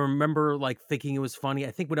 I remember like thinking it was funny.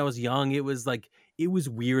 I think when I was young, it was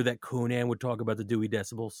weird that Conan would talk about the Dewey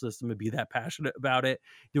Decimal System and be that passionate about it.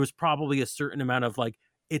 There was probably a certain amount of like,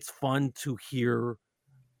 it's fun to hear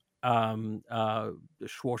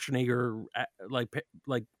Schwarzenegger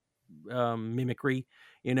mimicry,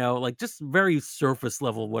 like just very surface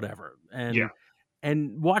level, whatever. And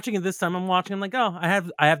And watching it this time, I'm like, oh, I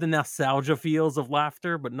have the nostalgia feels of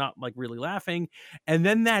laughter, but not like really laughing. And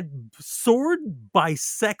then that sword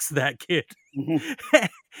bisects that kid.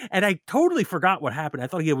 And I totally forgot what happened. I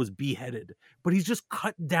thought he was beheaded, but he's just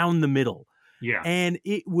cut down the middle. Yeah. And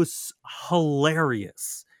it was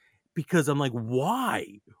hilarious because I'm like,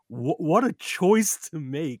 why? What a choice to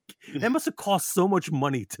make. That must have cost so much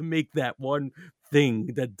money to make that one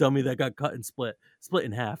thing, that dummy that got cut and split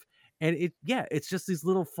in half. And it's just these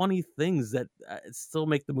little funny things that still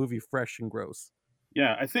make the movie fresh and gross.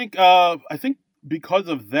 Yeah, I think because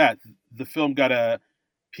of that, the film got a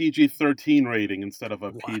PG-13 rating instead of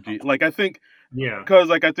a PG. Like, I think, because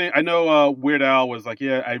like I know Weird Al was like,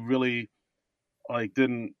 yeah, I really like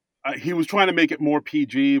didn't. He was trying to make it more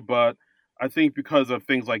PG, but I think because of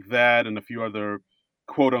things like that and a few other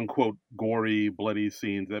quote unquote gory, bloody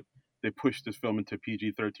scenes, that they pushed this film into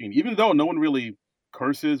PG-13, even though no one really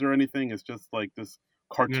curses or anything. It's just like this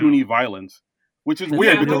cartoony violence, which is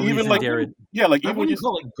weird because even like even when you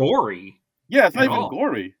call it gory, it's not even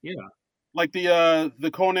gory. Yeah, like the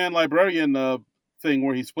Conan Librarian thing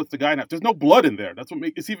where he splits the guy in half. There's no blood in there. That's what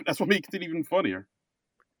makes it even funnier.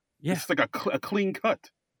 Yeah, it's like a clean cut.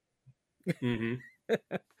 Mm-hmm.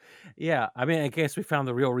 Yeah, I mean, I guess we found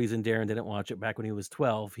the real reason Darren didn't watch it back when he was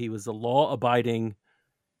 12. He was a law-abiding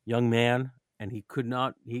young man, and he could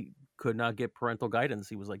not get parental guidance.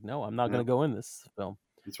 He was like, no, I'm not going to go in this film.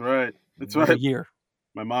 That's right. A year.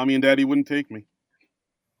 My mommy and daddy wouldn't take me.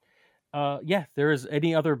 There is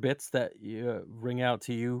any other bits that ring out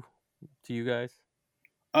to you guys?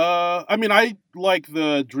 I mean, I like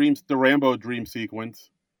the Rambo dream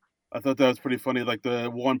sequence. I thought that was pretty funny. Like the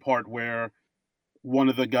one part where in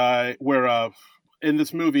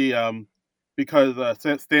this movie, because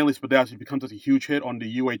Stanley Spadowski becomes such a huge hit on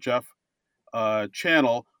the UHF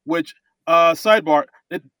channel, which sidebar,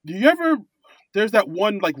 there's that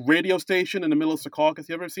one like radio station in the middle of Secaucus.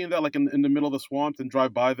 You ever seen that, like in the middle of the swamps, and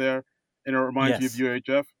drive by there and it reminds you of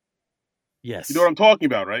UHF? Yes. You know what I'm talking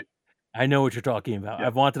about, right? I know what you're talking about. Yeah.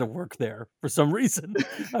 I've wanted to work there for some reason.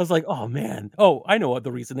 I was like, oh man. Oh, I know what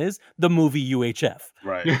the reason is. The movie UHF.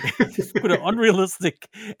 Right. Just put unrealistic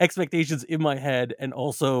expectations in my head and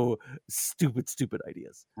also stupid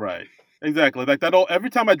ideas. Right. Exactly. Like that. Every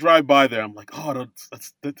time I drive by there, I'm like, oh,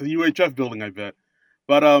 that's the UHF building, I bet.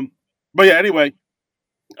 But yeah. Anyway,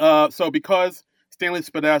 so because Stanley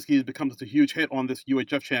Spadowski becomes such a huge hit on this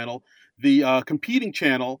UHF channel, the competing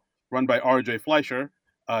channel run by R.J. Fleischer,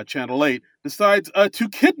 Channel 8, decides to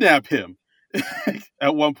kidnap him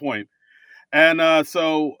at one point. And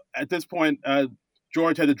so at this point,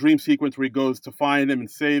 George had a dream sequence where he goes to find him and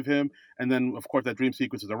save him. And then, of course, that dream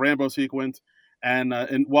sequence is a Rambo sequence. And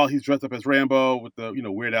while he's dressed up as Rambo with the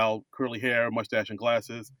Weird Al curly hair, mustache, and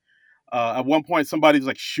glasses, at one point somebody's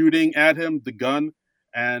like shooting at him, the gun,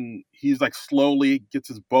 and he's like slowly gets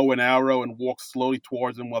his bow and arrow and walks slowly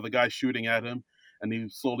towards him while the guy's shooting at him. And he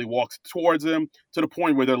slowly walks towards him to the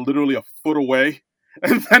point where they're literally a foot away.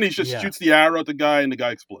 And then he just shoots the arrow at the guy and the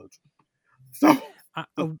guy explodes. So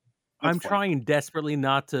I'm trying desperately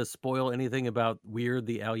not to spoil anything about Weird,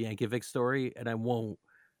 the Al Yankovic story, and I won't,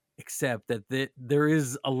 except that there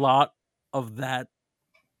is a lot of that.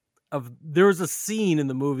 There's a scene in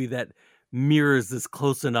the movie that mirrors this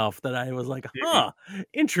close enough that I was like,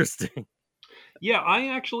 interesting. Yeah,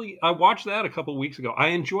 I watched that a couple weeks ago. I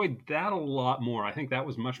enjoyed that a lot more. I think that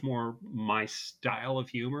was much more my style of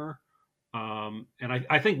humor. And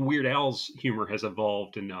I think Weird Al's humor has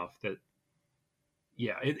evolved enough that,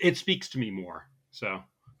 it speaks to me more. So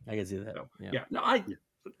I can see that. So, no,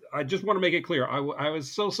 I just want to make it clear. I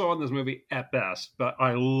was so on this movie at best, but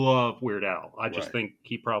I love Weird Al. I just think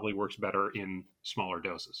he probably works better in smaller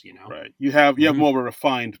doses, Right. You have more of a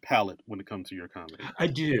refined palate when it comes to your comedy. I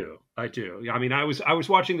do. I mean, I was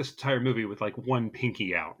watching this entire movie with like one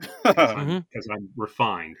pinky out because I'm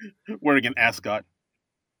refined. Wearing an ascot.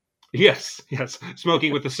 Yes,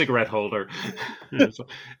 smoking with a cigarette holder. So,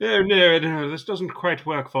 no, this doesn't quite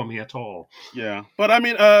work for me at all. Yeah, but I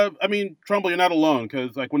mean, Trumbull, you're not alone,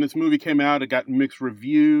 because like when this movie came out, it got mixed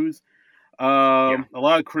reviews. A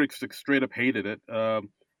lot of critics straight up hated it.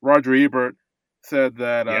 Roger Ebert said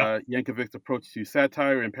that Yankovic's approach to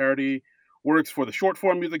satire and parody works for the short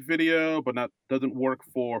form music video, but doesn't work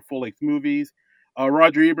for full length movies.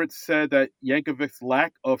 Roger Ebert said that Yankovic's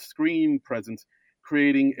lack of screen presence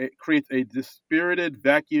creates a dispirited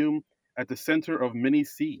vacuum at the center of many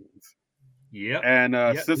scenes. Yeah. And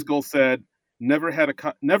Siskel said, never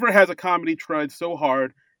has a comedy tried so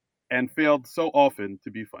hard and failed so often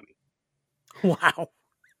to be funny. Wow.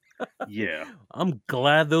 Yeah. I'm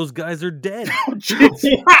glad those guys are dead. Oh,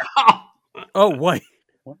 jeez. Oh, wait.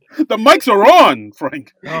 The mics are on,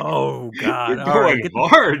 Frank. Oh God! You're All right, going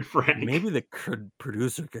hard, Frank. maybe the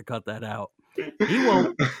producer could cut that out. He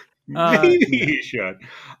won't. Maybe No. you should.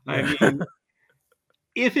 I mean,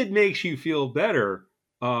 if it makes you feel better,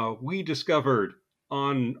 we discovered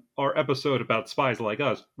on our episode about Spies Like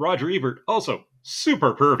Us, Roger Ebert also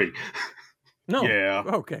super pervy. No. Yeah.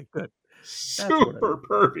 Okay. Good. Super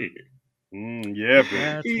pervy. Yeah, bro.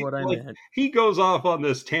 That's what I meant. He goes off on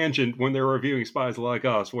this tangent when they're reviewing Spies Like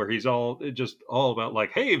Us, where he's all about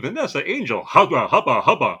like, "Hey, Vanessa Angel, hubba hubba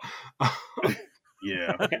hubba."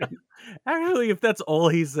 Yeah. Actually, if that's all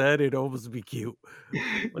he said, it'd almost be cute.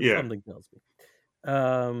 But Yeah. something tells me.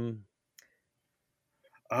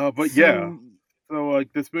 But yeah. So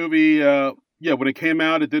like this movie, when it came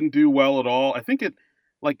out, it didn't do well at all. I think it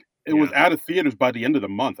was out of theaters by the end of the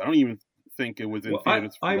month. I don't even think it was in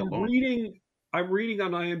theaters for that long. I'm reading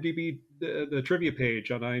on IMDb the trivia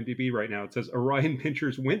page on IMDb right now. It says Orion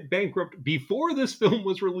Pictures went bankrupt before this film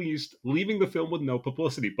was released, leaving the film with no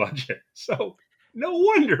publicity budget. So no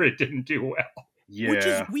wonder it didn't do well. Yeah. Which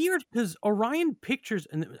is weird because Orion Pictures,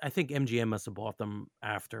 and I think MGM must have bought them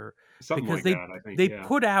after. Something because like that, I think. They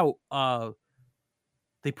put out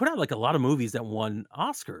like a lot of movies that won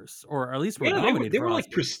Oscars, or at least were nominated. They were for like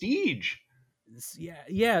Oscars. prestige.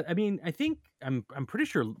 Yeah. I mean, I think I'm pretty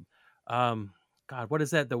sure. God, what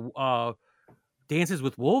is that? The Dances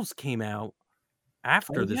with Wolves came out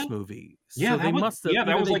after this movie. So they must have.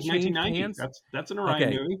 That was like changed 1990. hands. That's an Orion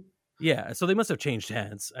movie. Yeah, so they must have changed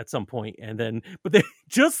hands at some point, but they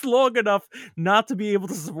just long enough not to be able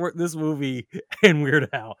to support this movie and Weird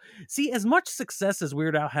Al. See, as much success as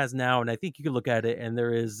Weird Al has now, and I think you can look at it, and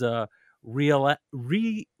there is I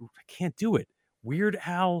can't do it. Weird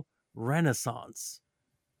Al Renaissance.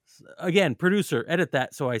 Again, producer, edit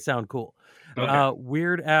that so I sound cool. Okay.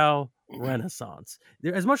 Weird Al Renaissance.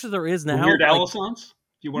 As much as there is now, Weird Al Renaissance.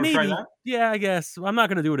 Do you want to try that? Yeah, I guess. I'm not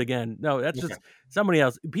going to do it again. No, that's just somebody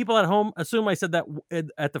else. People at home assume I said that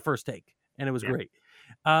at the first take, and it was great.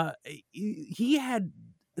 He had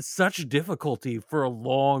such difficulty for a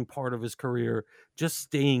long part of his career just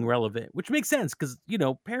staying relevant, which makes sense because,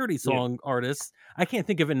 parody song artists, I can't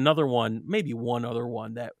think of another one, maybe one other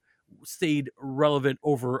one that stayed relevant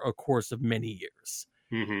over a course of many years.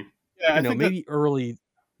 Mm-hmm. Yeah, I think maybe early.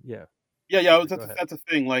 Yeah. Yeah. That's a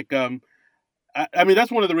thing. Like, I mean,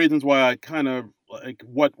 that's one of the reasons why I kind of like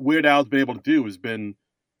what Weird Al's been able to do has been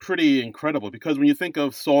pretty incredible. Because when you think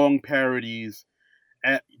of song parodies,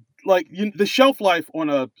 the shelf life on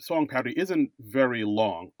a song parody isn't very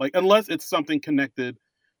long. Like, unless it's something connected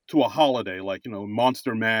to a holiday, like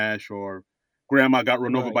Monster Mash or Grandma Got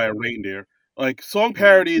Run Over by a Reindeer. Like song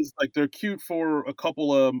parodies, like they're cute for a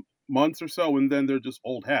couple of months or so, and then they're just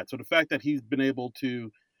old hat. So the fact that he's been able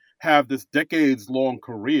to have this decades-long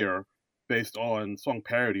career based on song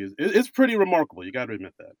parodies, it's pretty remarkable. You got to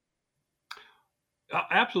admit that.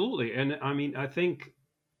 Absolutely, and I mean, I think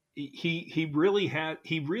he really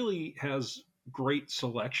has great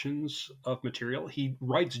selections of material. He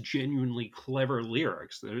writes genuinely clever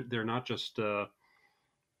lyrics. They're not just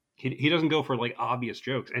he doesn't go for like obvious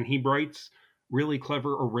jokes, and he writes really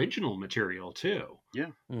clever original material too.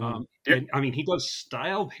 Yeah. And I mean, he does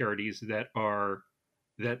style parodies that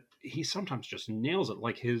he sometimes just nails it,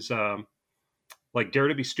 like his like Dare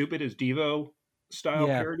to Be Stupid is Devo style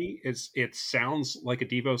parody. It sounds like a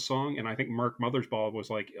Devo song, and I think Mark Mothersbaugh was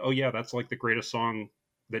like, "Oh yeah, that's like the greatest song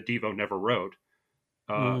that Devo never wrote."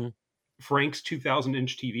 Frank's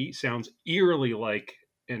 2000-inch TV sounds eerily like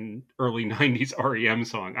an early 90s REM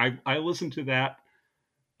song. I listen to that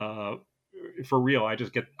for real. I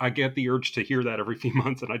get the urge to hear that every few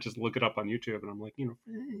months, and I just look it up on YouTube, and I'm like,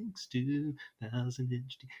 Frank's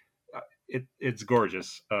 2000-inch TV. It's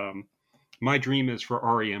gorgeous. My dream is for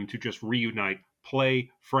REM to just reunite, play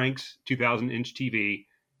Frank's 2000-inch TV,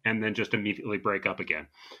 and then just immediately break up again.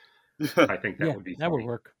 I think that would be funny. That would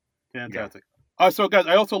work. Fantastic. So, guys,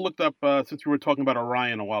 I also looked up, since we were talking about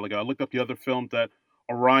Orion a while ago, I looked up the other films that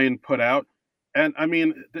Orion put out. And, I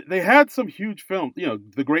mean, they had some huge films.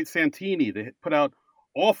 The Great Santini. They put out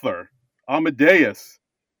Author, Amadeus,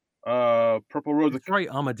 Purple Rose. That's right,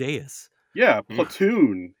 Amadeus. Yeah,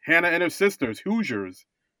 Platoon, Hannah and Her Sisters, Hoosiers,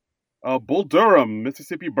 Bull Durham,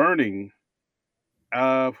 Mississippi Burning,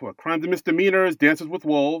 Crimes and Misdemeanors, Dances with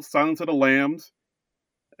Wolves, Silence of the Lambs,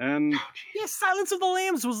 and Silence of the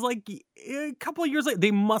Lambs was like a couple of years later. They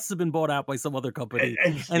must have been bought out by some other company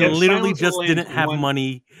and literally just didn't have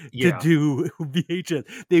money to do VHS.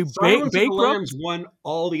 Silence of the Lambs won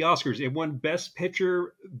all the Oscars. It won Best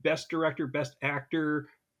Picture, Best Director, Best Actor,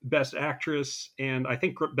 Best Actress, and I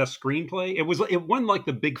think Best Screenplay. It won like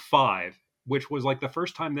the big five, which was like the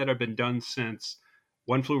first time that had been done since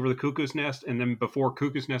One Flew Over the Cuckoo's Nest, and then before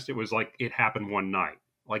Cuckoo's Nest, it was like It Happened One Night.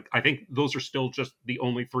 Like, I think those are still just the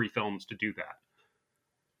only 3 films to do that.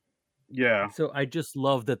 Yeah. So I just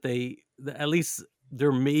love that at least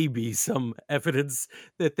there may be some evidence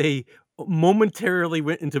that they momentarily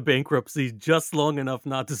went into bankruptcy just long enough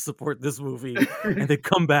not to support this movie, and they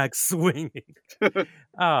come back swinging.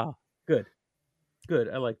 Good.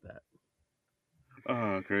 I like that.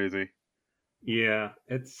 Oh, crazy. Yeah,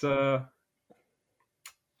 it's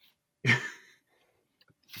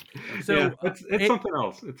So yeah, it's something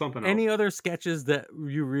else. It's something else. Any other sketches that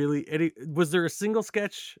you really? Was there a single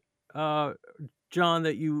sketch, John,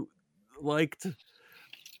 that you liked?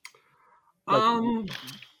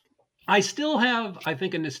 I still have, I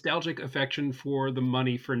think, a nostalgic affection for the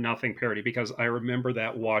Money for Nothing parody, because I remember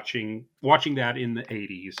that watching that in the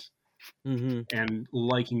 80s and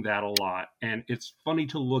liking that a lot. And it's funny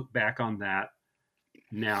to look back on that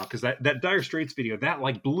now, because that Dire Straits video, that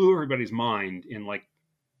like blew everybody's mind in like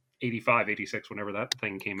 85, 86, whenever that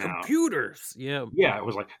thing came out. Computers. Yeah, it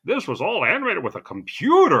was like, this was all animated with a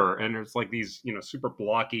computer, and it's like these, super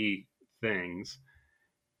blocky things.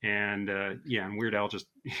 And and Weird Al just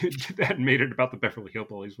did that and made it about the Beverly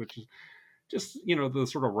Hillbillies, which is just, the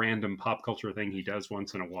sort of random pop culture thing he does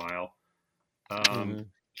once in a while.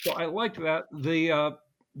 So I liked that. The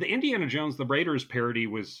Indiana Jones, the Raiders parody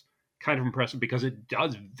was kind of impressive, because it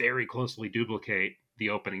does very closely duplicate the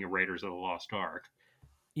opening of Raiders of the Lost Ark.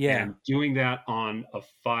 Yeah. And doing that on a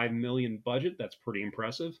 $5 million budget, that's pretty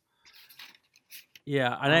impressive.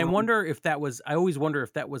 Yeah, and I wonder if that was. I always wonder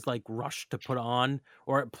if that was like rushed to put on,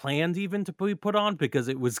 or planned even to be put on, because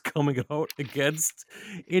it was coming out against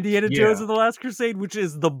Indiana Jones and the Last Crusade, which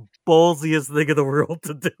is the ballsiest thing in the world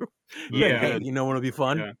to do. Yeah, like, hey, you know what'll be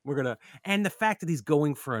fun? Yeah. We're gonna, and the fact that he's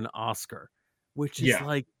going for an Oscar, which is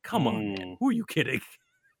like, come on, man, who are you kidding?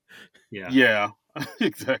 Yeah,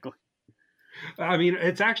 exactly. I mean,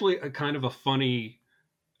 it's actually a kind of a funny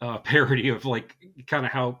parody of like kind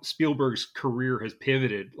of how Spielberg's career has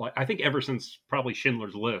pivoted. Like, I think ever since probably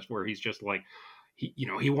Schindler's List, where he's just like,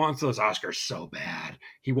 he wants those Oscars so bad.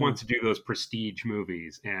 He wants to do those prestige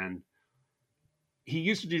movies, and he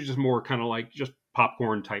used to do just more kind of like just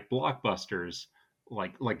popcorn type blockbusters,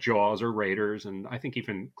 like Jaws or Raiders, and I think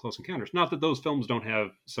even Close Encounters. Not that those films don't have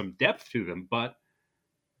some depth to them, but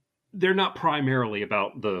they're not primarily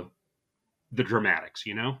about the dramatics,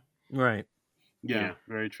 Right. Yeah,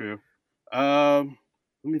 very true. Let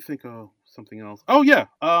me think of something else. Oh yeah.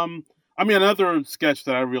 I mean, another sketch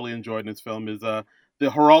that I really enjoyed in this film is the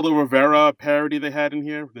Geraldo Rivera parody they had in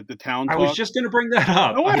here, the Town Talk. I was just going to bring that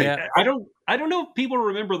up. Oh, I don't know if people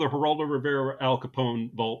remember the Geraldo Rivera Al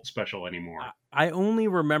Capone Vault special anymore. I only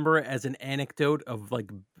remember it as an anecdote of like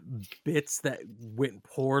bits that went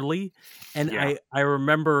poorly, and I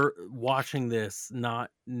remember watching this, not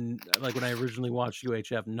like when I originally watched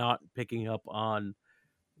UHF, not picking up on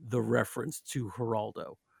the reference to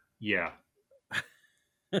Geraldo. Yeah.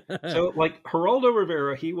 So like Geraldo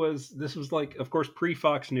Rivera, this was like, of course,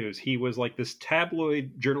 pre-Fox News. He was like this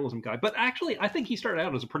tabloid journalism guy, but actually I think he started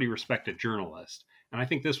out as a pretty respected journalist. And I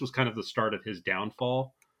think this was kind of the start of his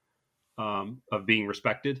downfall of being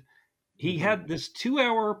respected. He had this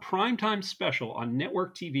 2-hour primetime special on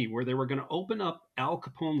network TV where they were going to open up Al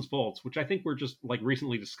Capone's vaults, which I think were just like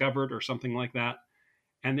recently discovered or something like that.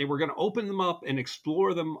 And they were going to open them up and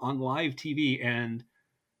explore them on live TV and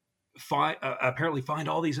apparently find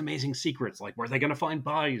all these amazing secrets. Like, were they going to find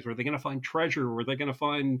bodies? Were they going to find treasure? Were they going to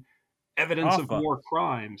find evidence of more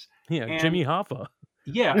crimes? Yeah, and Jimmy Hoffa.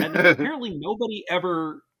 Yeah, and apparently nobody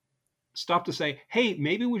ever stopped to say, hey,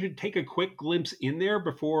 maybe we should take a quick glimpse in there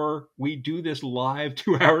before we do this live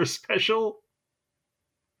 2-hour special.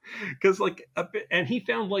 Because and he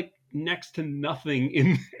found like next to nothing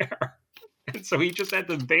in there. And so he just had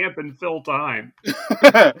to vamp and fill time.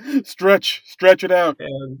 Stretch it out.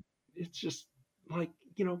 And it's just like,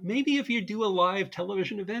 maybe if you do a live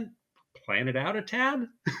television event, plan it out a tad.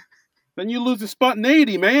 Then you lose the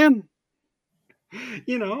spontaneity, man.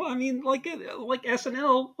 I mean, like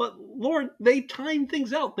SNL, but Lord, they time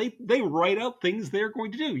things out. They write out things they're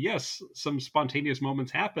going to do. Yes, some spontaneous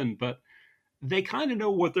moments happen, but they kind of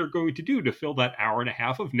know what they're going to do to fill that hour and a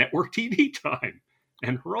half of network TV time.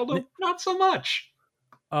 And Geraldo, not so much.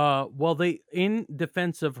 Well, in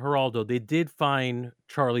defense of Geraldo, they did find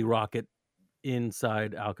Charlie Rocket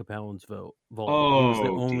inside Al Capone's vault. Oh, it was the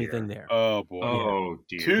only thing there. Oh boy. Oh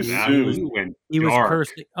dear. Too soon. He was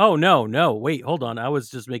cursing. Oh no! Wait, hold on. I was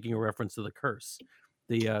just making a reference to the curse.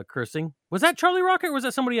 The cursing, was that Charlie Rocket or was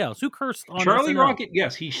that somebody else? Who cursed on Charlie SNL? Rocket?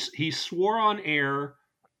 Yes, he swore on air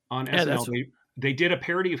on SNL. They did a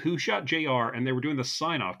parody of Who Shot JR, and they were doing the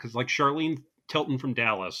sign off because like Charlene Tilton from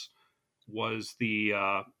Dallas was the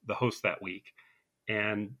host that week,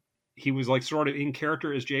 and he was like sort of in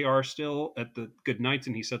character as JR still at the Good Nights,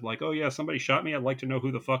 and he said like, "Oh yeah, somebody shot me. I'd like to know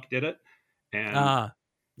who the fuck did it." And Yeah.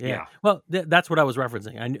 yeah, Well, that's what I was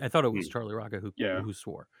referencing. I thought it was Mm. Charlie Rocca Yeah. who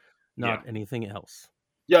swore, not anything else.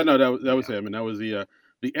 Yeah, no, that was him, and that was the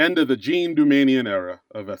end of the Gene Dumanian era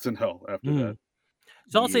of SNL. After that,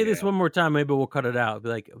 So I'll say this Yeah. one more time. Maybe we'll cut it out. Be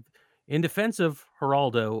like, in defense of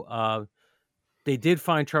Geraldo, they did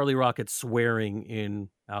find Charlie Rocket swearing in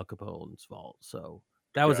Al Capone's vault. So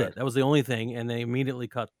that was it. That was the only thing, and they immediately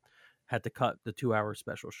had to cut the 2-hour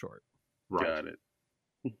special short. Right. got it.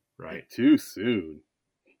 Right. Too soon.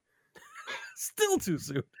 Still too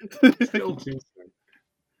soon. Still too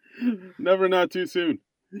soon. Never not too soon.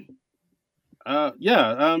 Yeah.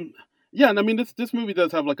 And I mean, this movie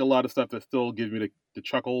does have like a lot of stuff that still gives me the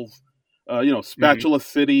chuckles. Spatula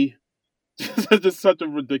City, just such a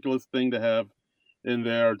ridiculous thing to have in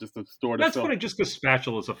there. Just a store. That's funny, just because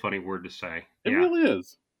spatula is a funny word to say. It really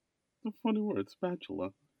is. It's a funny word, spatula.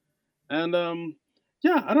 And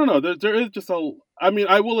I don't know. There is just a. I mean,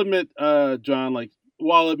 I will admit, John, like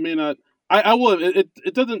while it may not, I will.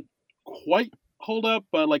 It doesn't quite hold up,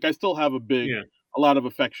 but like I still have a lot of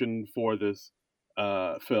affection for this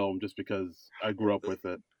film just because I grew up with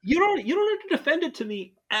it. You don't have to defend it to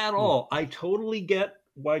me at all. I totally get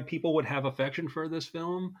why people would have affection for this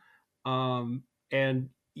film. And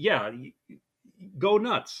yeah, go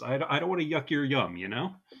nuts. I don't want to yuck your yum, you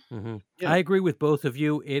know? Mm-hmm. Yeah. I agree with both of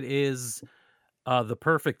you. It is the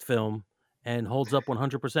perfect film and holds up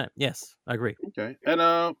 100%. Yes, I agree. Okay. And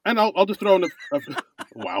I'll just throw in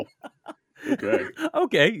wow. Okay.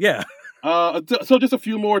 Okay, yeah. So just a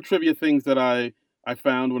few more trivia things that I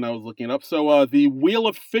found when I was looking up. So the Wheel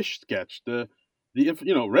of Fish sketch, the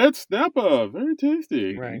red snapper, very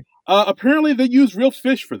tasty. Right. Apparently they use real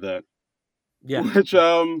fish for that. Yeah. Which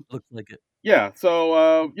looks like it. Yeah.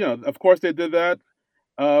 So of course they did that.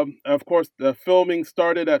 Of course the filming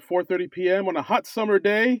started at 4:30 p.m. on a hot summer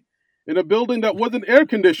day in a building that wasn't air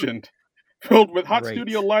conditioned, filled with hot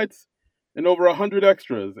studio lights and over 100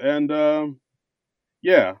 extras. And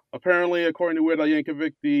apparently, according to Weird Al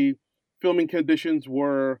Yankovic, the filming conditions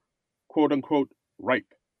were "quote unquote"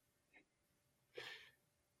 ripe.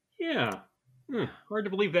 Yeah, hard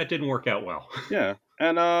to believe that didn't work out well. Yeah,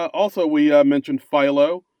 and also we mentioned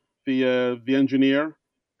Philo, the engineer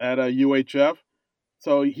at UHF.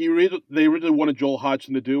 So they originally wanted Joel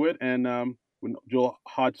Hodgson to do it, and when Joel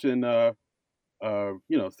Hodgson,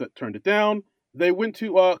 turned it down, they went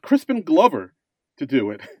to Crispin Glover to do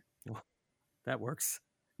it. That works.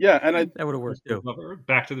 Yeah, and that would have worked too.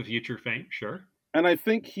 Back to the Future fame, sure. And I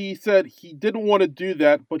think he said he didn't want to do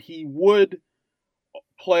that, but he would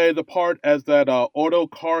play the part as that auto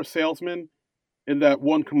car salesman in that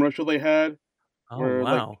one commercial they had. Oh,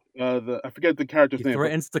 wow. I forget the character's name. He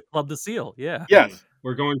threatens to club the seal, yeah. Yes.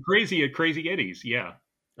 We're going crazy at Crazy Eddie's, yeah.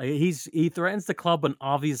 He threatens to club an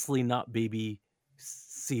obviously not baby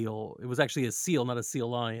seal. It was actually a seal, not a seal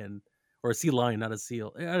lion. Or a sea lion, not a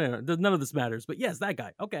seal. I don't know. None of this matters. But yes, that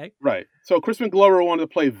guy. Okay. Right. So Crispin Glover wanted to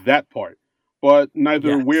play that part. But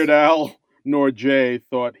neither Weird Al nor Jay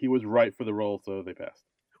thought he was right for the role, so they passed.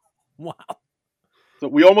 Wow. So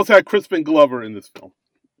we almost had Crispin Glover in this film.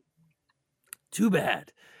 Too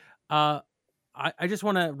bad. I just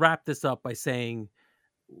want to wrap this up by saying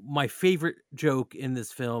my favorite joke in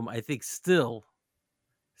this film, I think still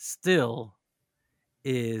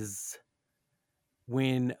is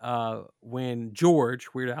when George,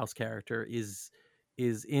 Weird Al's character, is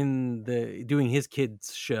in doing his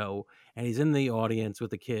kids show, and he's in the audience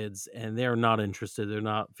with the kids, and they're not interested, they're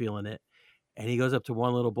not feeling it, and he goes up to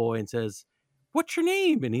one little boy and says, "What's your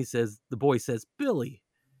name?" And the boy says, "Billy."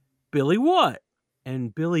 "Billy what?"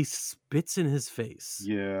 And Billy spits in his face.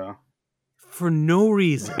 Yeah. For no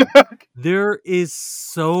reason. There is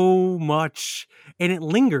so much, and it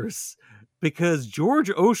lingers. Because George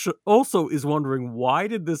also is wondering, why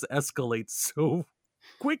did this escalate so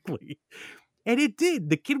quickly? And it did.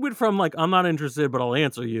 The kid went from like, "I'm not interested, but I'll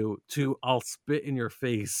answer you," to "I'll spit in your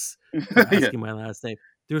face for asking my last name."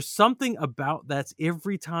 There's something about that.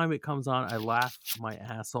 Every time it comes on, I laugh my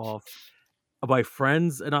ass off. My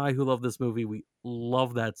friends and I who love this movie, we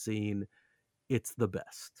love that scene. It's the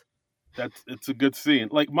best. It's a good scene.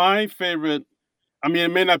 Like my favorite. I mean,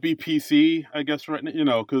 it may not be PC, I guess, right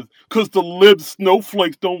now, because the lib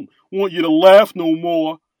snowflakes don't want you to laugh no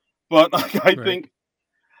more. But I think,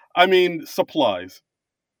 I mean, Supplies.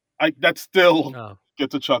 That still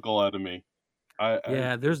gets a chuckle out of me.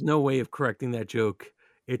 There's no way of correcting that joke.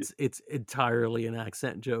 It's entirely an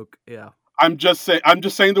accent joke. Yeah. I'm just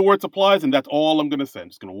saying the word Supplies, and that's all I'm gonna say. I'm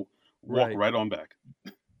just gonna walk right on back.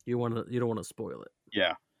 You don't want to spoil it.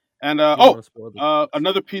 Yeah. And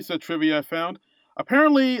another piece of trivia I found.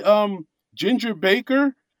 Apparently, Ginger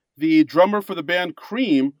Baker, the drummer for the band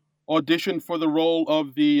Cream, auditioned for the role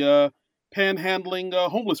of the panhandling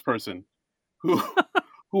homeless person who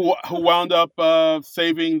who wound up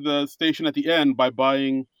saving the station at the end by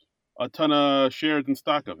buying a ton of shares and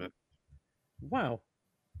stock of it. Wow.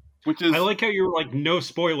 Which is, I like how you're like, no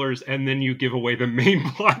spoilers, and then you give away the main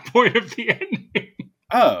plot point of the ending.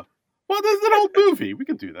 Oh, well, there's an old movie. We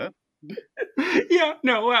can do that. Yeah,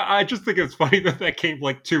 no, I just think it's funny that came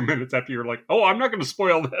like 2 minutes after you're like, oh, I'm not going to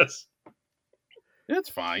spoil this. It's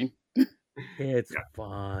fine. It's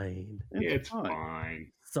fine. It's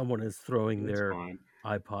fine. Someone is throwing their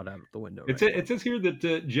iPod out the window. It says here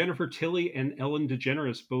that Jennifer Tilly and Ellen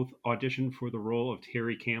DeGeneres both auditioned for the role of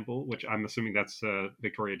Terry Campbell, which I'm assuming that's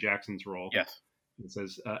Victoria Jackson's role. Yes. It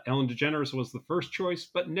says Ellen DeGeneres was the first choice,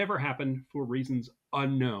 but never happened for reasons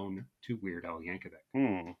unknown to Weird Al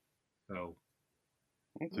Yankovic. So,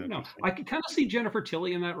 I could kind of see Jennifer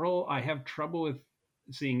Tilly in that role. I have trouble with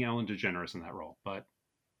seeing Ellen DeGeneres in that role, but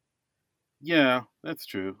yeah, that's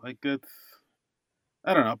true. Like, it's,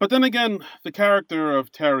 I don't know. But then again, the character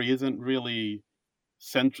of Terry isn't really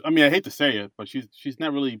central. I mean, I hate to say it, but she's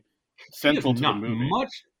not really central to the movie.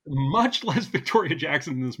 Much less Victoria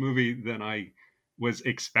Jackson in this movie than I was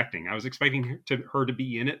expecting. I was expecting her to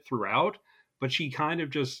be in it throughout, but she kind of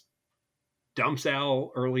just dumps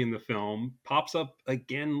Al early in the film, pops up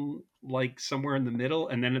again like somewhere in the middle,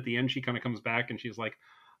 and then at the end she kind of comes back and she's like,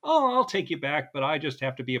 oh, I'll take you back, but I just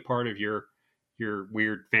have to be a part of your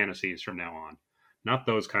weird fantasies from now on. Not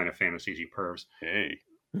those kind of fantasies, you pervs. Hey.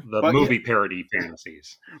 The movie parody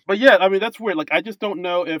fantasies. But yeah, I mean, that's weird. Like, I just don't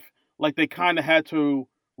know if, like, they kind of had to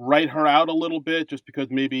write her out a little bit just because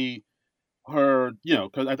maybe her,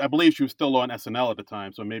 because I believe she was still on SNL at the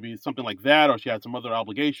time, so maybe something like that, or she had some other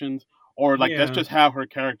obligations, or like that's just how her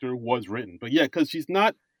character was written. But yeah, because she's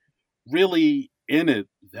not really in it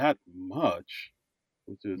that much,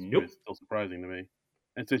 which is still surprising to me.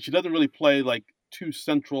 And so she doesn't really play like too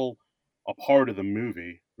central a part of the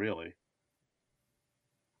movie, really.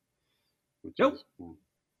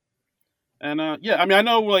 And I mean, I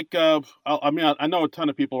know like I know a ton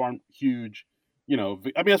of people aren't huge, I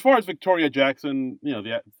mean, as far as Victoria Jackson,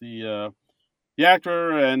 the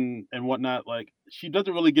actor and whatnot, like, she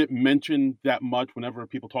doesn't really get mentioned that much whenever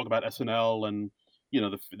people talk about SNL and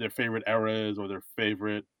their favorite eras or their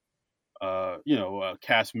favorite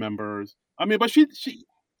cast members. I mean, but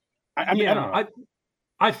I mean, I don't know.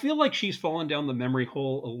 I feel like she's fallen down the memory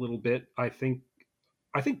hole a little bit. I think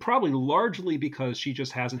probably largely because she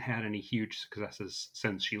just hasn't had any huge successes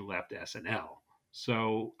since she left SNL.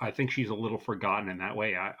 So I think she's a little forgotten in that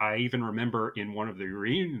way. I even remember in one of the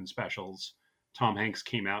reunion specials, Tom Hanks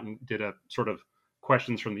came out and did a sort of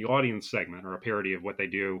questions from the audience segment, or a parody of what they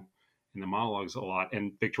do in the monologues a lot.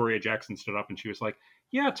 And Victoria Jackson stood up and she was like,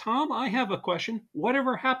 yeah, Tom, I have a question.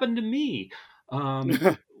 Whatever happened to me?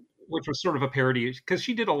 Which was sort of a parody because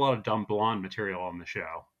she did a lot of dumb blonde material on the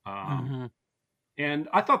show. And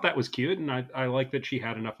I thought that was cute. And I like that she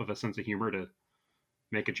had enough of a sense of humor to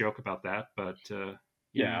make a joke about that. But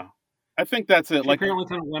yeah, I think that's it. She apparently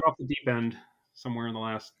kind of went off the deep end somewhere in the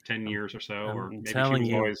last 10 years or so, or maybe she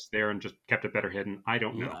was always there and just kept it better hidden. I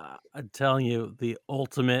don't know. I'm telling you, the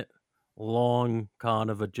ultimate long con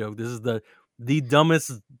of a joke. This is the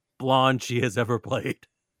dumbest blonde she has ever played.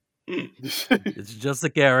 It's just a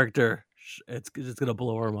character. It's just gonna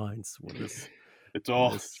blow our minds when this. It's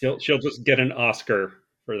all. She'll just get an Oscar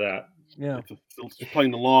for that. Yeah, it's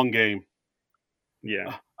playing the long game.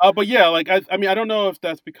 Yeah. But yeah, like I mean, I don't know if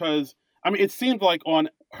that's because it seemed like on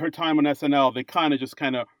her time on SNL, they kind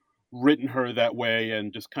of written her that way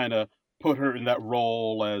and just kind of put her in that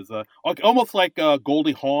role as almost like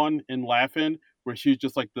Goldie Hawn in Laugh-In, where she's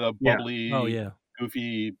just like the bubbly,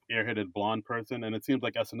 goofy, airheaded blonde person. And it seems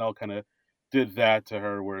like SNL kind of did that to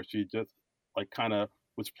her, where she just like kind of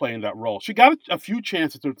was playing that role. She got a few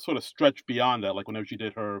chances to sort of stretch beyond that, like whenever she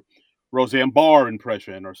did her Roseanne Barr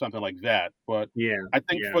impression or something like that. But I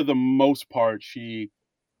think for the most part,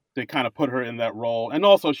 they kind of put her in that role. And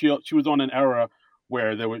also she was on an era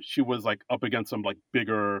where she was like up against some like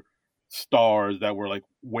bigger stars that were like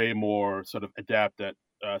way more sort of adept at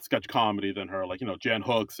sketch comedy than her, like, Jan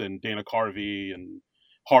Hooks and Dana Carvey and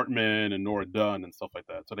Hartman and Nora Dunn and stuff like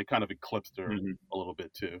that. So they kind of eclipsed her a little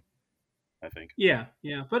bit too, I think. Yeah.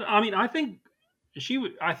 But I mean, I think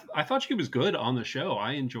I thought she was good on the show.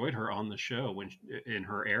 I enjoyed her on the show in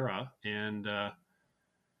her era. And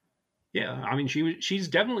Yeah, I mean she's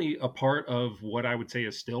definitely a part of what I would say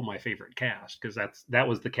is still my favorite cast, because that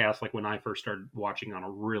was the cast like when I first started watching on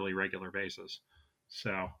a really regular basis.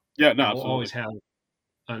 So Yeah, no, I will absolutely. always have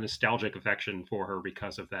a nostalgic affection for her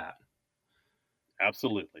because of that.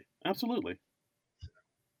 Absolutely. Absolutely.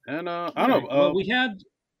 And I All don't right. Well, know. we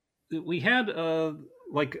had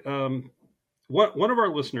like one of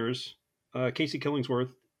our listeners, Casey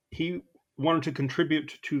Killingsworth, he wanted to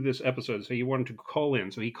contribute to this episode, so he wanted to call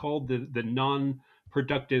in. So he called the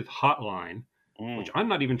non-productive hotline, which Mm. I'm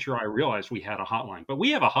not even sure I realized we had a hotline, but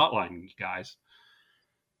we have a hotline, guys.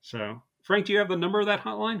 So, Frank, do you have the number of that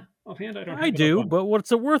hotline offhand? I don't I have it up do, on. but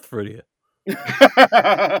what's it worth for you?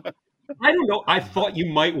 I don't know. I thought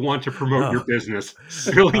you might want to promote your Oh, business.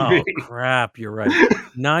 Silly me. oh crap! You're right.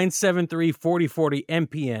 973-4040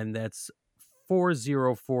 MPN. That's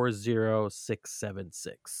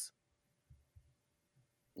 4040676.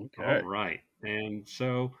 All Okay. right. And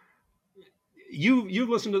so you've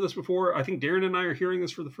listened to this before. I think Darren and I are hearing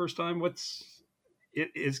this for the first time.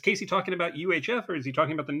 Is Casey talking about UHF, or is he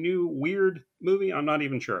talking about the new weird movie? I'm not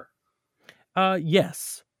even sure.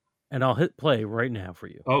 Yes, and I'll hit play right now for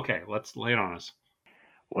you. Okay, let's lay it on us.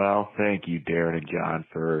 Well, thank you, Darren and John,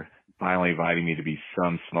 for finally inviting me to be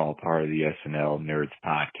some small part of the SNL Nerds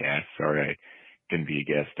podcast. Sorry I couldn't be a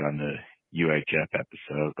guest on the UHF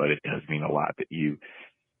episode, but it does mean a lot that you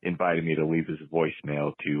invited me to leave this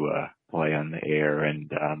voicemail to play on the air.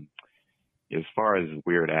 And as far as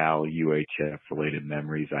Weird Al UHF related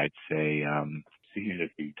memories, I'd say seen it a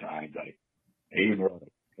few times. I even wrote a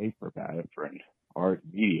paper about it for an art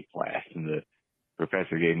media class, and the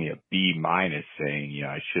professor gave me a B minus, saying,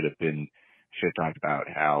 I should have talked about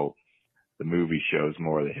how the movie shows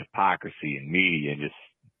more of the hypocrisy in media, and just,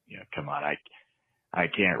 come on, I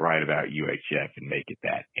can't write about UHF and make it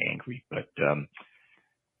that angry. But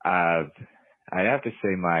I'd have to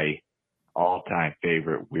say my all-time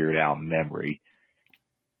favorite Weird Al memory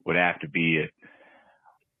would have to be at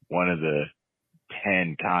one of the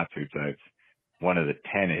 10 of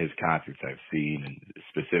his concerts I've seen, and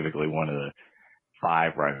specifically one of the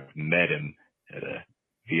 5 where I've met him at a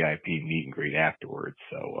VIP meet and greet afterwards.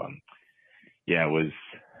 So, it was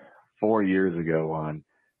 4 years ago on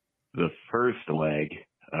the first leg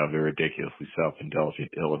of the ridiculously self-indulgent,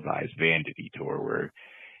 ill-advised Vanity tour, where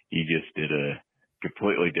he just did a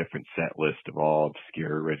completely different set list of all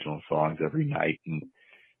obscure original songs every night. And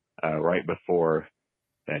right before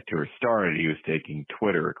that tour started, he was taking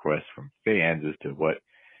Twitter requests from fans as to what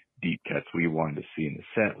deep cuts we wanted to see in the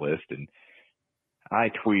set list. And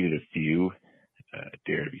I tweeted a few,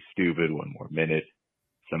 Dare to Be Stupid, One More Minute,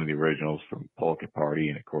 some of the originals from Polka Party,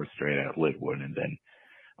 and of course Straight Out Litwood. And then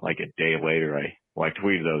like a day later, I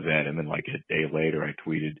tweeted those at him, and like a day later I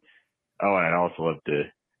tweeted, oh, and I'd also love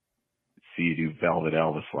to see you do Velvet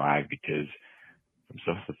Elvis live, because from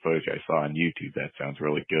some of the footage I saw on YouTube, that sounds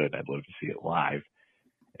really good. I'd love to see it live.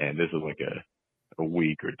 And this was like a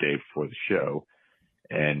week or day before the show.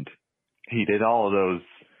 And he did all of those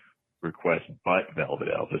requests but Velvet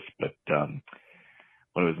Elvis. But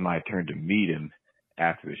when it was my turn to meet him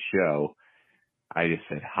after the show, I just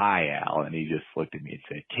said, hi, Al. And he just looked at me and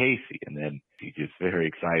said, Casey. And then he just very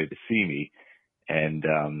excited to see me. And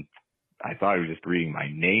I thought he was just reading my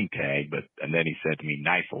name tag, and then he said to me,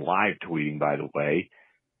 nice live tweeting, by the way.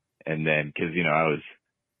 And then, cause I was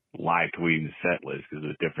live tweeting the set list, cause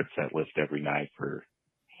there's a different set list every night for,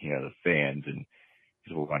 the fans, and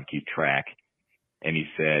cause we want to keep track. And he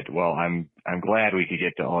said, well, I'm glad we could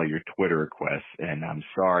get to all your Twitter requests, and I'm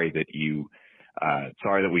sorry that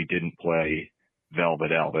we didn't play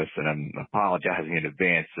Velvet Elvis, and I'm apologizing in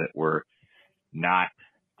advance that we're not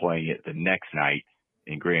playing it the next night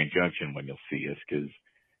in Grand Junction when you'll see us, because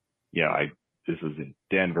this was in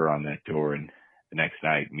Denver on that tour, and the next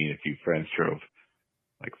night me and a few friends drove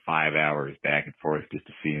like 5 hours back and forth just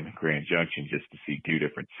to see him in Grand Junction, just to see 2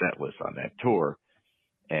 different set lists on that tour.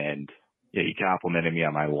 And he complimented me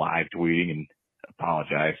on my live tweeting and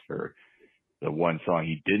apologized for the one song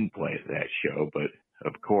he didn't play at that show, but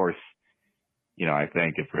of course, I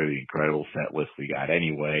thank him for the incredible set list we got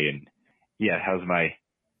anyway. And that was my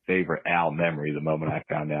favorite Al memory, the moment I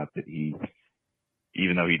found out that he,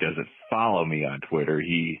 even though he doesn't follow me on Twitter,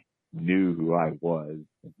 he knew who I was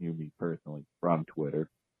and knew me personally from Twitter.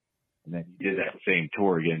 And then he did that same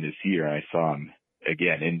tour again this year. I saw him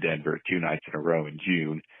again in Denver 2 nights in a row in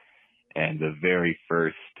June. And the very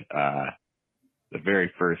first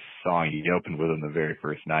song he opened with him the very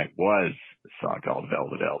first night was a song called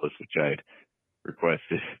Velvet Elvis, which I'd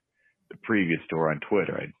requested the previous tour on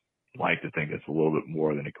Twitter. I'd like to think it's a little bit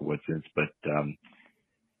more than a coincidence, but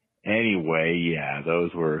anyway,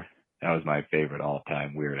 those were that was my favorite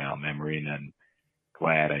all-time Weird Al memory, and I'm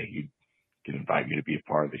glad you could invite me to be a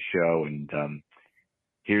part of the show. And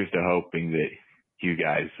here's to hoping that you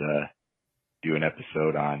guys do an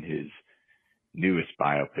episode on his newest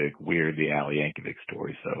biopic, Weird: The Al Yankovic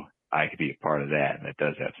Story, so I could be a part of that, and it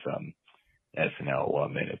does have some SNL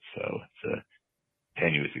alum in it, so it's a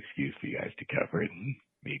tenuous excuse for you guys to cover it and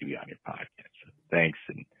me to be on your podcast. So thanks.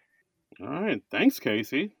 And all right, thanks,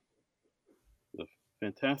 Casey. A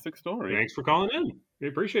fantastic story. Thanks for calling in. We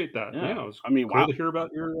appreciate that. Yeah, it was cool wow. to hear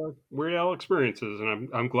about your Weird Al experiences, and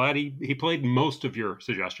I'm glad he played most of your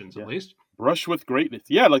suggestions, at least. Brush with greatness.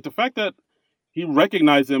 Yeah, like the fact that he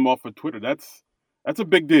recognized him off of Twitter, that's a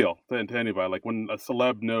big deal to anybody. Like when a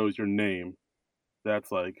celeb knows your name,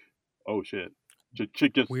 that's like, oh shit.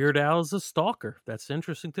 Chick just... Weird Al's a stalker. That's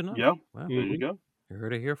interesting to know. Yeah, wow. There you go. You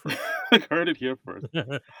heard it here first. Heard it here first.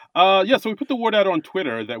 So we put the word out on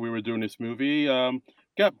Twitter that we were doing this movie.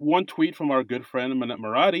 Got one tweet from our good friend Manat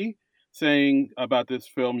Maradi saying about this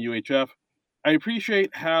film, UHF. I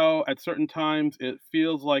appreciate how at certain times it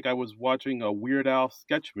feels like I was watching a Weird Al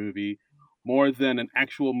sketch movie more than an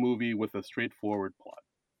actual movie with a straightforward plot.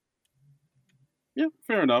 Yeah,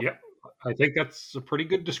 fair enough. Yeah, I think that's a pretty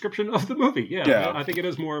good description of the movie. Yeah. I think it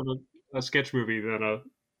is more of a sketch movie than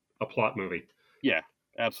a plot movie. Yeah,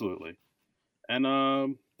 absolutely.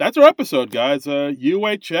 And that's our episode, guys.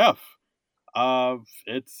 UHF.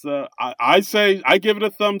 It's I say I give it a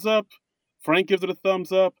thumbs up. Frank gives it a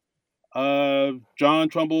thumbs up. John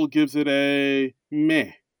Trumbull gives it a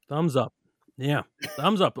meh. Thumbs up. Yeah,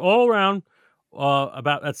 thumbs up all around.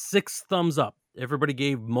 That's 6 thumbs up. Everybody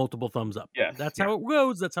gave multiple thumbs up. Yes. That's how it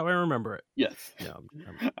goes. That's how I remember it. Yes. No,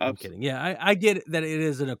 I'm kidding. Yeah, I get it, that it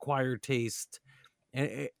is an acquired taste.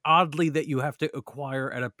 And oddly that you have to acquire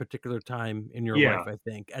at a particular time in your life, I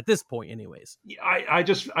think, at this point anyways. I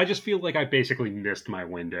just feel like I basically missed my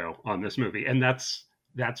window on this movie. And that's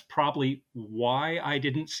probably why I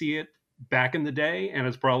didn't see it back in the day. And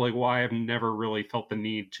it's probably why I've never really felt the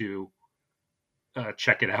need to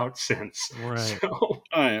check it out since.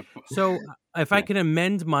 Right. So if I can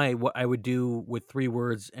amend what I would do with 3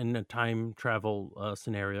 words in a time travel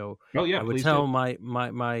scenario, I would tell my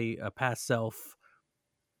past self,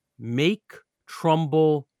 make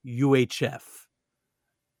Trumbull UHF,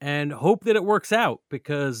 and hope that it works out,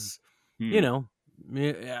 because I'm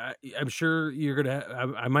sure you're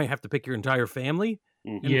gonna. I might have to pick your entire family.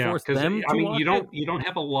 And force them to watch you don't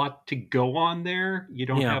have a lot to go on there. You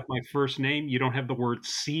don't have my first name. You don't have the word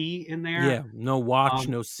C in there. Yeah, no watch,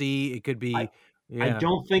 no C. It could be. I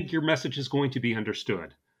don't think your message is going to be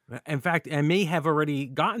understood. In fact, I may have already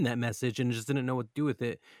gotten that message and just didn't know what to do with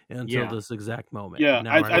it until this exact moment. Yeah,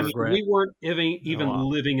 I we weren't even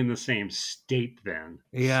living in the same state then.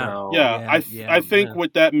 Yeah, so. I think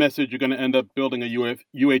with that message, you're going to end up building a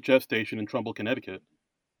UHF station in Trumbull, Connecticut.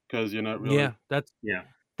 Because you're not really...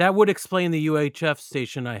 That would explain the UHF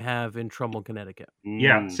station I have in Trumbull, Connecticut.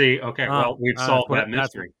 Yeah, see, okay, well, we've solved that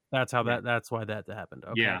mystery. That's why that happened.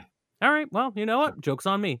 Okay. Yeah. All right, well, you know what? Joke's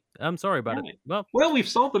on me. I'm sorry about it. Well, we've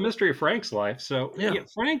solved the mystery of Frank's life. So,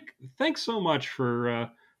 Frank, thanks so much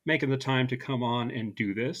for making the time to come on and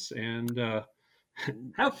do this. And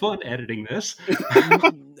have fun editing this.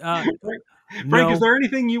 Frank, is there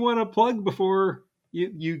anything you want to plug before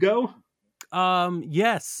you go?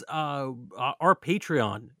 Yes, our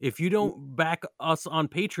Patreon. If you don't back us on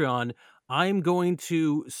Patreon, I'm going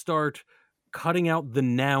to start cutting out the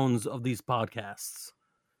nouns of these podcasts.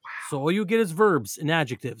 Wow. So all you get is verbs and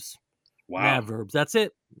adjectives. Wow. Adverbs. That's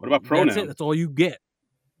it. What about pronouns? That's it. That's all you get.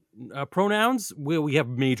 Pronouns. We have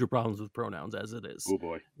major problems with pronouns as it is. Oh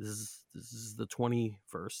boy. This is the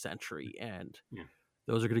 21st century, and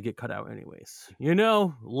those are going to get cut out anyways. You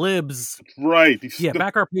know, libs. Right. Yeah,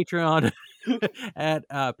 back our Patreon at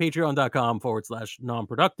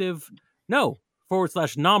patreon.com/nonproductive. No,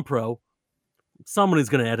 /nonpro. Somebody's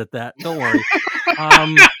going to edit that. Don't worry.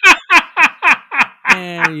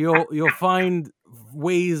 And you'll find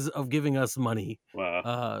ways of giving us money.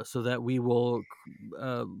 Wow. So that we will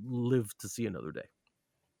live to see another day.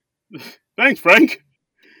 Thanks, Frank.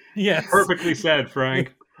 Yes. Perfectly said,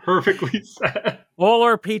 Frank. Perfectly said. All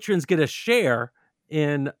our patrons get a share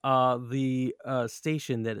in the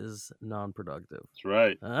station that is non-productive. That's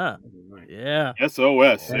right. Yeah.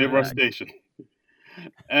 SOS. Save our station.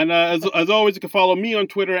 And as always, you can follow me on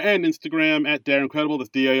Twitter and Instagram at Darren Credible. That's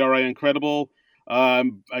DARI Incredible. I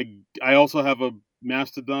also have a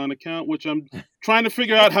Mastodon account, which I'm trying to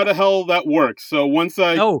figure out how the hell that works. So once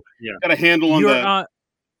I got a handle on that.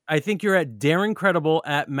 I think you're at Darren Credible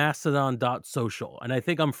at mastodon.social. And I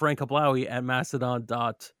think I'm Frank Hablawi at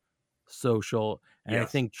mastodon.social. And I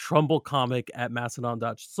Yes. think Trumbull Comic at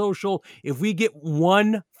Mastodon.social. If we get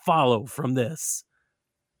one follow from this,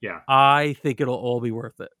 Yeah. I think it'll all be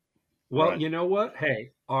worth it. Well, Right. you know what?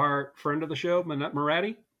 Hey, our friend of the show, Manette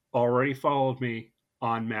Moratti, already followed me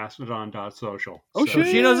on Mastodon.social. Oh, So shit.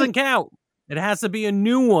 she doesn't count. It has to be a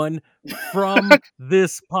new one from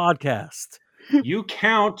this podcast. You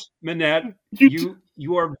count, Manette. You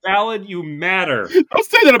You are valid. You matter. don't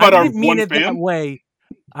say that about I our didn't mean one it that fan. way.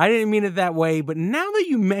 I didn't mean it that way, but now that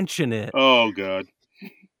you mention it, Oh, God.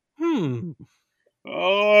 hmm.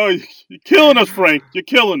 Oh, you're killing us, Frank. You're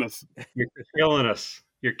killing us. You're killing us.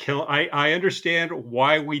 You're killing. I understand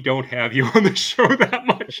why we don't have you on the show that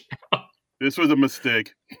much. This was a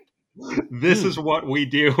mistake. This is what we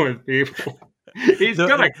do with people. He's The-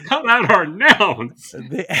 gonna cut out our nouns.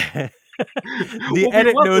 The We'll be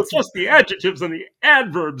edit left with notes. just the adjectives and the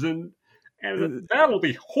adverbs, and that'll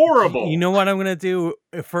be horrible. You know what I'm gonna do?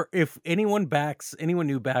 If anyone new backs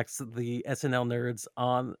the SNL nerds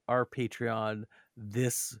on our Patreon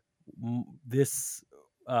this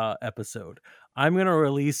episode, I'm gonna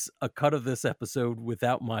release a cut of this episode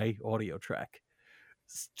without my audio track.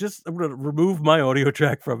 I'm gonna remove my audio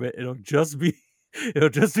track from it. It'll just be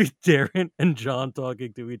Darren and John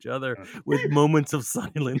talking to each other with moments of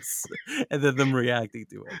silence and then them reacting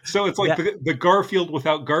to it. So it's like the Garfield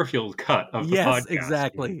without Garfield cut of the podcast. Yes,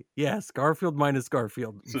 exactly. Yes, Garfield minus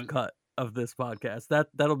Garfield cut of this podcast.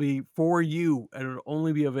 That'll be for you, and it'll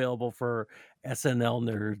only be available for SNL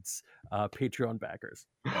nerds, Patreon backers.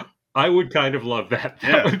 I would kind of love that.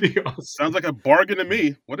 That would be awesome. Sounds like a bargain to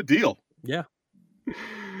me. What a deal. Yeah.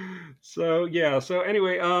 So yeah. So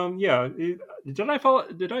anyway, yeah. Did I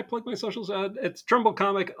plug my socials? It's Trumbull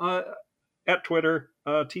Comic at Twitter,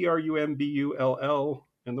 TRUMBULL,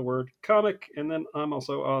 and the word comic, and then I'm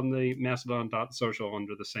also on the Mastodon.social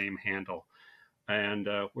under the same handle. And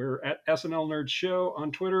we're at SNL Nerd Show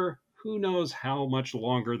on Twitter. Who knows how much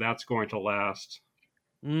longer that's going to last?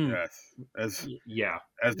 Yes. As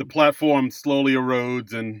the platform slowly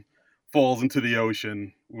erodes and falls into the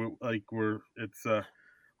ocean, who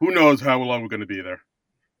knows how long we're going to be there.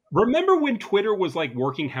 Remember when Twitter was like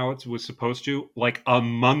working how it was supposed to, like a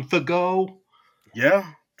month ago?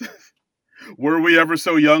 Yeah. Were we ever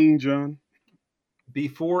so young, John?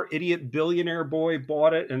 Before Idiot Billionaire Boy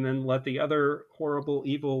bought it and then let the other horrible,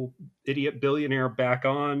 evil idiot billionaire back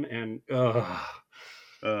on, and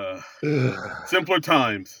Simpler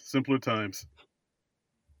times.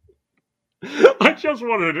 I just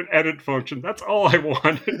wanted an edit function. That's all I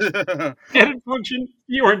wanted. Edit function,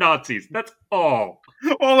 you are Nazis. That's all.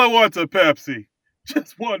 All I want's a Pepsi.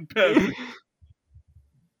 Just one Pepsi.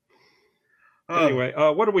 Anyway,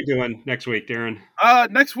 what are we doing next week, Darren?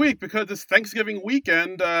 Next week, because it's Thanksgiving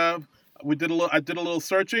weekend, I did a little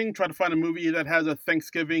searching, trying to find a movie that has a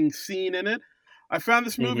Thanksgiving scene in it. I found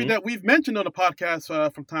this movie that we've mentioned on the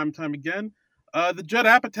podcast from time to time again. The Judd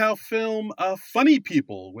Apatow film, Funny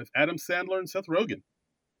People, with Adam Sandler and Seth Rogen.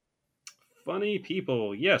 Funny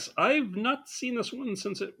People. Yes, I've not seen this one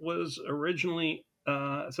since it originally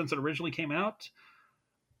came out.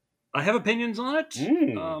 I have opinions on it.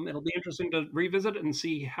 It'll be interesting to revisit and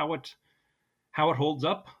see how it holds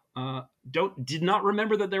up. Did not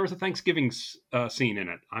remember that there was a Thanksgiving scene in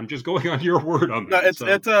it. I'm just going on your word on that.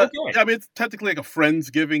 Okay. I mean, it's technically like a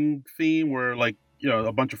Friendsgiving theme where, like, you know,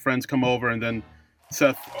 a bunch of friends come over and then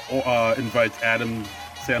Seth invites Adam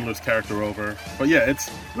Sandler's character over. But yeah, it's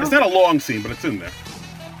not a long scene, but it's in there.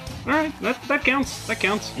 All right, that counts. That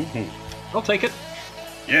counts. Mm-hmm. I'll take it.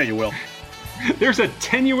 Yeah, you will. There's a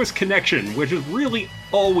tenuous connection, which is really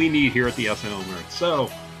all we need here at the SNL Nerds. So,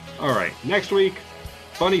 all right, next week,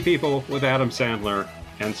 Funny People with Adam Sandler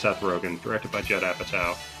and Seth Rogen, directed by Judd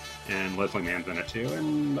Apatow, and Leslie Mann's in it too,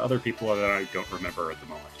 and other people that I don't remember at the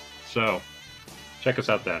moment. So, check us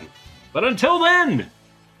out then. But until then,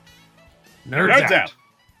 Nerds out.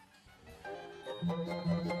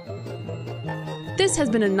 This has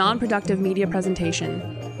been a non-productive media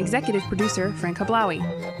presentation. Executive producer Frank Hablawi.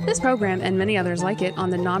 This program and many others like it on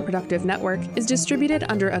the Non-Productive Network is distributed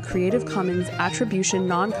under a Creative Commons Attribution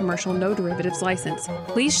Non-Commercial No Derivatives license.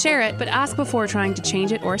 Please share it, but ask before trying to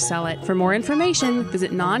change it or sell it. For more information,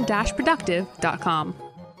 visit non-productive.com.